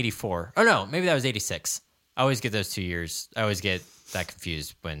came out in 84. Oh, no, maybe that was 86. I always get those 2 years. I always get that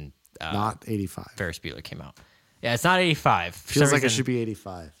confused when Not 85. Ferris Bueller came out. Yeah, it's not 85. For Feels some like it reason- should be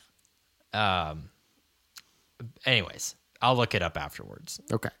 85. Anyways, I'll look it up afterwards.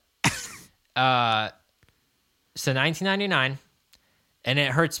 Okay. So 1999, and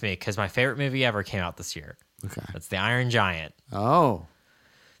it hurts me because my favorite movie ever came out this year. Okay. That's The Iron Giant. Oh,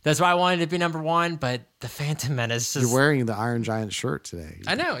 That's why I wanted it to be number 1, but The Phantom Menace just... you're wearing the Iron Giant shirt today.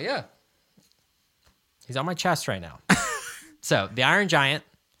 I know, yeah. He's on my chest right now. So, The Iron Giant,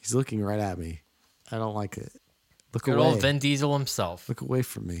 He's looking right at me. I don't like it. Look good away. old Vin Diesel himself. Look away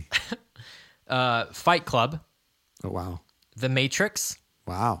from me. Fight Club, Oh, wow. The Matrix,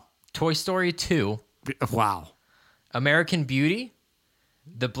 Wow. Toy Story 2, Wow. American Beauty,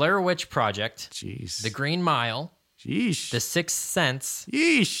 The Blair Witch Project, Jeez. The Green Mile, Yeesh. The Sixth Sense,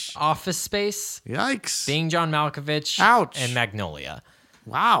 Yeesh. Office Space, Yikes. Being John Malkovich, Ouch. and Magnolia.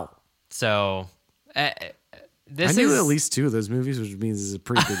 Wow. So, this I knew is... at least 2 of those movies, which means it's a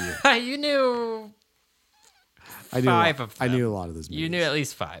pretty good year. You knew I knew 5 a lot, of them. I knew a lot of those movies. You knew at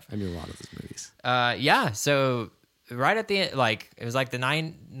least 5. I knew a lot of those movies. Yeah, so right at the end, like, it was like the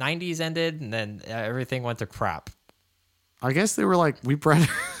 90s ended, and then everything went to crap. I guess they were like, we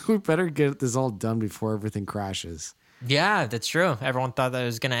better get this all done before everything crashes. Yeah, that's true. Everyone thought that it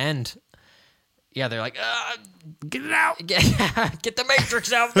was going to end. Yeah, they're like, Get it out. get the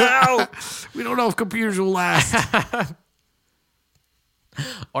Matrix out now. We don't know if computers will last.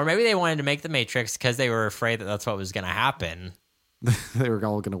 Or maybe they wanted to make the Matrix because they were afraid that that's what was going to happen. They were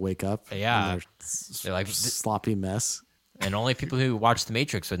all going to wake up. Yeah. in their They're like, sloppy mess. and only people who watch the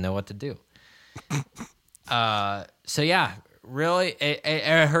Matrix would know what to do. So yeah, really,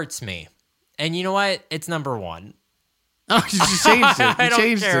 it hurts me. And you know what? It's number 1. Oh, you just changed it. You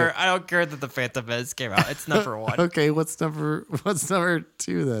changed it. I don't care that the Phantom Menace came out. It's number 1. Okay, what's number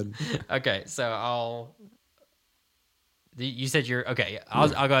 2 then? Okay, so you said you're okay. I'll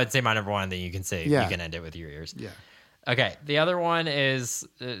go ahead and say my number 1, then you can say Yeah. you can end it with your ears. Yeah. Okay, the other one is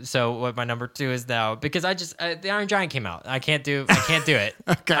so what my number 2 is now because I just the Iron Giant came out. I can't do it.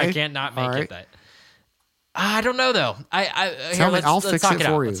 Okay. I can't not make All right. it that. I don't know though. I'll fix it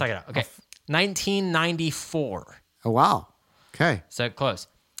for you. Let's talk it out. Okay, 1994. Oh, wow. Okay. So close.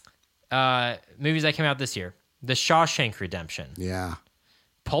 Movies that came out this year: The Shawshank Redemption, Yeah.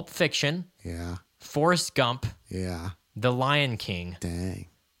 Pulp Fiction, Yeah. Forrest Gump, Yeah. The Lion King, Dang.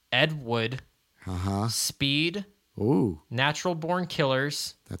 Ed Wood, Uh-huh. Speed, Ooh, Natural Born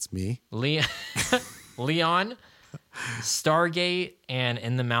Killers, that's me. Leon, Stargate, and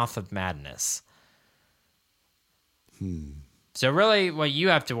In the Mouth of Madness. So really, what you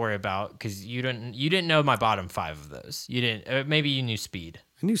have to worry about because you didn't know my bottom 5 of those. You didn't. Maybe you knew Speed.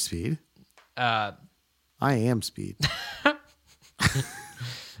 I knew Speed. I am Speed.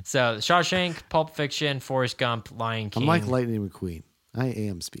 So Shawshank, Pulp Fiction, Forrest Gump, Lion King. I'm like Lightning McQueen. I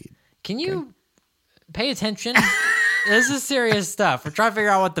am Speed. Can you pay attention? This is serious stuff. We're trying to figure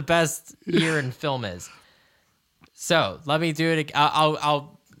out what the best year in film is. So let me do it.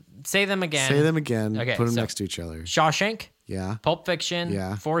 I'll say them again. Say them again. Okay, Put them so- next to each other. Shawshank, Yeah. Pulp Fiction,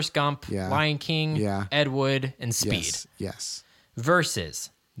 Yeah. Forrest Gump, Yeah. Lion King, Yeah. Ed Wood, and Speed. Yes. Yes.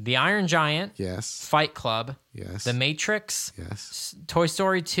 Versus The Iron Giant, Yes. Fight Club, Yes. The Matrix, Yes. Toy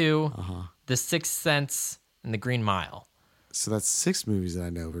Story 2, Uh-huh. The Sixth Sense, and The Green Mile. So that's 6 movies that I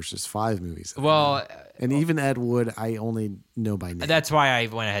know versus 5 movies. that I know. Well, And even Ed Wood, I only know by name. that's why I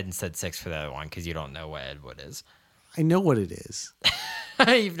went ahead and said 6 for the other one because you don't know what Ed Wood is. I know what it is.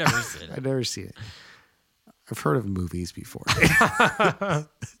 You've never seen it. I've never seen it. I've heard of movies before.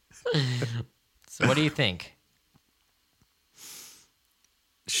 So what do you think?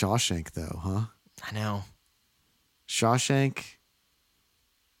 Shawshank, though, huh? I know. Shawshank.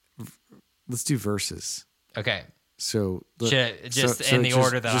 Let's do verses. Okay. So In the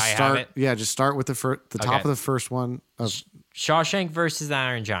order that I have start, it? Yeah, just start with the top Okay. of the first one of Shawshank versus the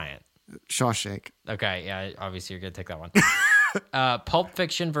Iron Giant. Shawshank. Okay, yeah, obviously you're going to take that one. Pulp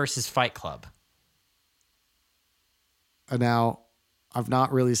Fiction versus Fight Club. Now, I've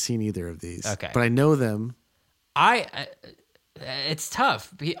not really seen either of these. Okay. But I know them. I It's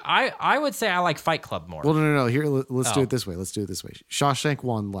tough. I would say I like Fight Club more. Well, no. Here, let's do Oh. it this way. Shawshank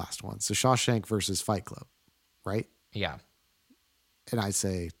won last one. So Shawshank versus Fight Club, right? Yeah. And I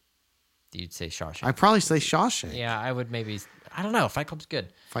say, You'd say Shawshank. I probably say Shawshank. Yeah, I would maybe. I don't know. Fight Club's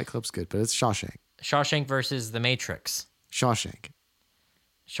good. Fight Club's good, but it's Shawshank. Shawshank versus The Matrix. Shawshank.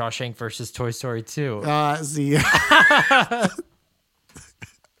 Shawshank versus Toy Story 2. See.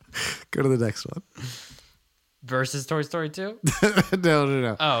 Go to the next one. Versus Toy Story 2?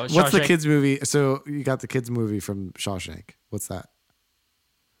 No. Oh, what's the Shawshank- kids movie? So you got the kids movie from Shawshank. What's that?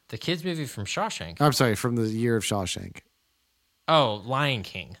 The kids movie from Shawshank. I'm sorry, from the year of Shawshank. Oh, Lion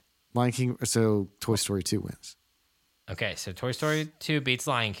King. Lion King. So Toy Story 2 wins. Okay, so Toy Story 2 beats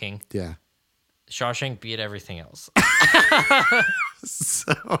Lion King. Yeah. Shawshank beat everything else.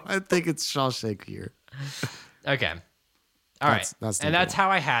 So I think it's Shawshank here. Okay. All right. That's and number that's one.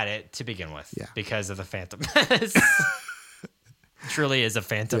 how I had it to begin with. Yeah. Because of the Phantom Menace. Truly is a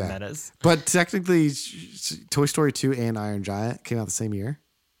Phantom Yeah. Menace. But technically, Toy Story 2 and Iron Giant came out the same year.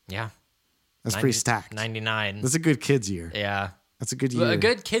 Yeah. That's pretty stacked. 99. That's a good kids year. Yeah. That's a good Well, year. a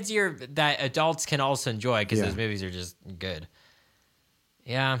good kids year that adults can also enjoy because Yeah. those movies are just good.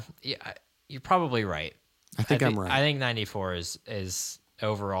 Yeah, you're probably right. I think I'm right. I think 94 is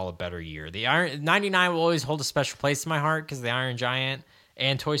overall a better year. The 99 will always hold a special place in my heart because the Iron Giant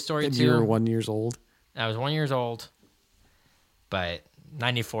and Toy Story And 2. you were 1 year old. I was 1 year old, but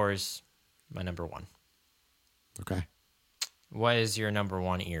 94 is my number one. Okay. What is your number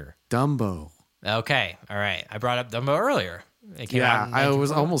one ear? Dumbo. Okay, all right. I brought up Dumbo earlier. It came out Yeah, in I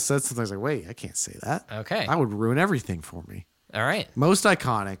was 1994. almost said something. I was like, wait, I can't say that. Okay. That would ruin everything for me. All right. Most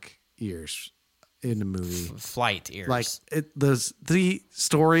iconic years in the movie. Flight ears. Like the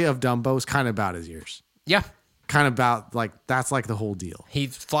story of Dumbo is kind of about his ears. Yeah. Kind of about like that's like the whole deal. He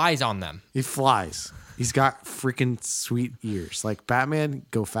flies on them. He flies. He's got freaking sweet ears. Like Batman,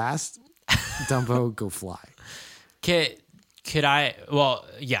 go fast. Dumbo, go fly. Could I? Well,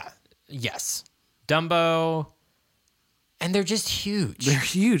 yeah. Yes. Dumbo. And they're just huge. They're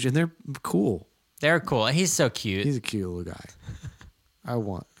huge and they're cool. They're cool. He's so cute. He's a cute little guy.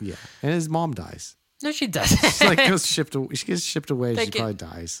 Yeah. And his mom dies. No, she doesn't. She like goes shipped away. She gets shipped away. They She get- probably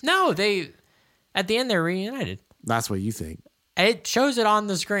dies. No, at the end, they're reunited. That's what you think. It shows it on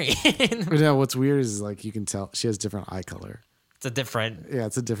the screen. But no, what's weird is like you can tell she has different eye color. It's a different. Yeah,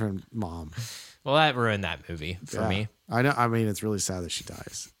 it's a different mom. Well, that ruined that movie for Yeah. me. I know. I mean, it's really sad that she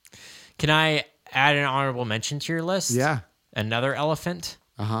dies. Can I add an honorable mention to your list? Yeah. Another elephant,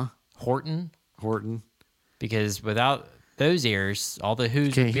 Uh-huh. Horton, Horton. because without those ears, all the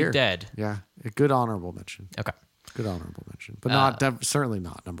Who's Can't would be hear. dead. Yeah. A good honorable mention. Okay. Good honorable mention. But not certainly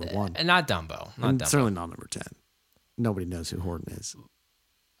not number one. And not Dumbo. Not And Dumbo. certainly not number 10. Nobody knows who Horton is.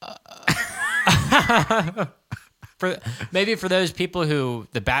 Maybe for those people who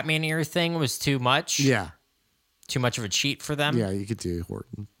the Batman ear thing was too much. Yeah. Too much of a cheat for them. Yeah, you could do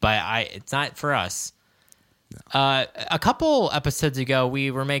Horton. But it's not for us. A couple episodes ago,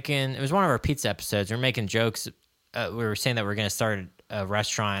 we were making, it was one of our pizza episodes. We were making jokes. We were saying that we are going to start a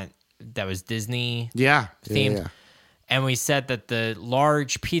restaurant that was Disney Yeah. themed. Yeah. And we said that the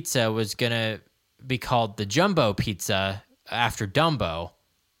large pizza was going to be called the Jumbo Pizza after Dumbo.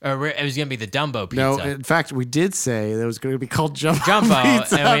 Or it was going to be the Dumbo Pizza. No, in fact, we did say that it was going to be called Jumbo. Jumbo,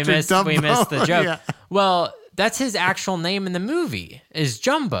 Pizza and we after missed Dumbo. the joke. Yeah. Well, that's his actual name in the movie is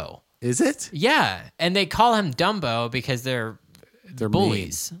Jumbo. Is it? Yeah, and they call him Dumbo because they're They're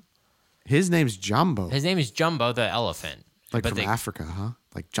bullies. mean. His name's Jumbo. His name is Jumbo the elephant. Like but from they, Africa, huh?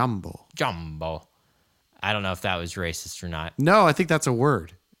 Like Jumbo. Jumbo. I don't know if that was racist or not. No, I think that's a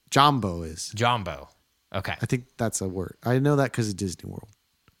word. Jumbo is. Jumbo. Okay. I think that's a word. I know that because of Disney World.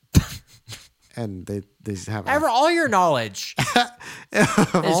 And they have All your knowledge.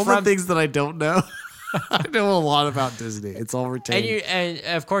 all the from- things that I don't know. I know a lot about Disney. It's all retained. And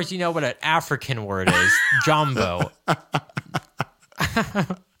of course you know what an African word is. Jumbo.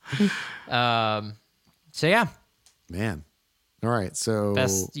 So yeah. Man. All right. So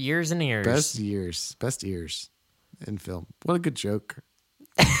Best years and ears. best ears in film. What a good joke.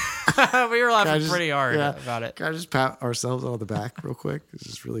 We were laughing Can I just- pretty hard yeah. about it. Can I just pat ourselves on the back real quick? This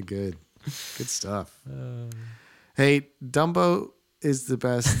is really good. Good stuff. Hey, Dumbo is the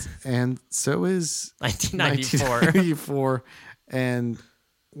best, and so is 1994. 1994, and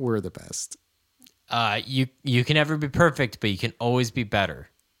we're the best. You can never be perfect, but you can always be better.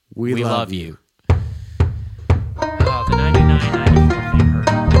 We We love love you. Oh, the 99, 94.